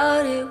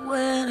about it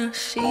when I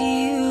see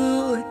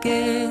you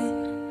again.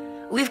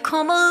 We've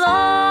come a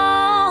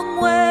long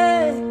way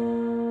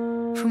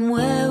from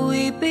where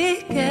we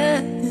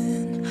began.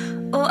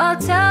 Oh,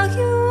 I'll tell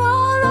you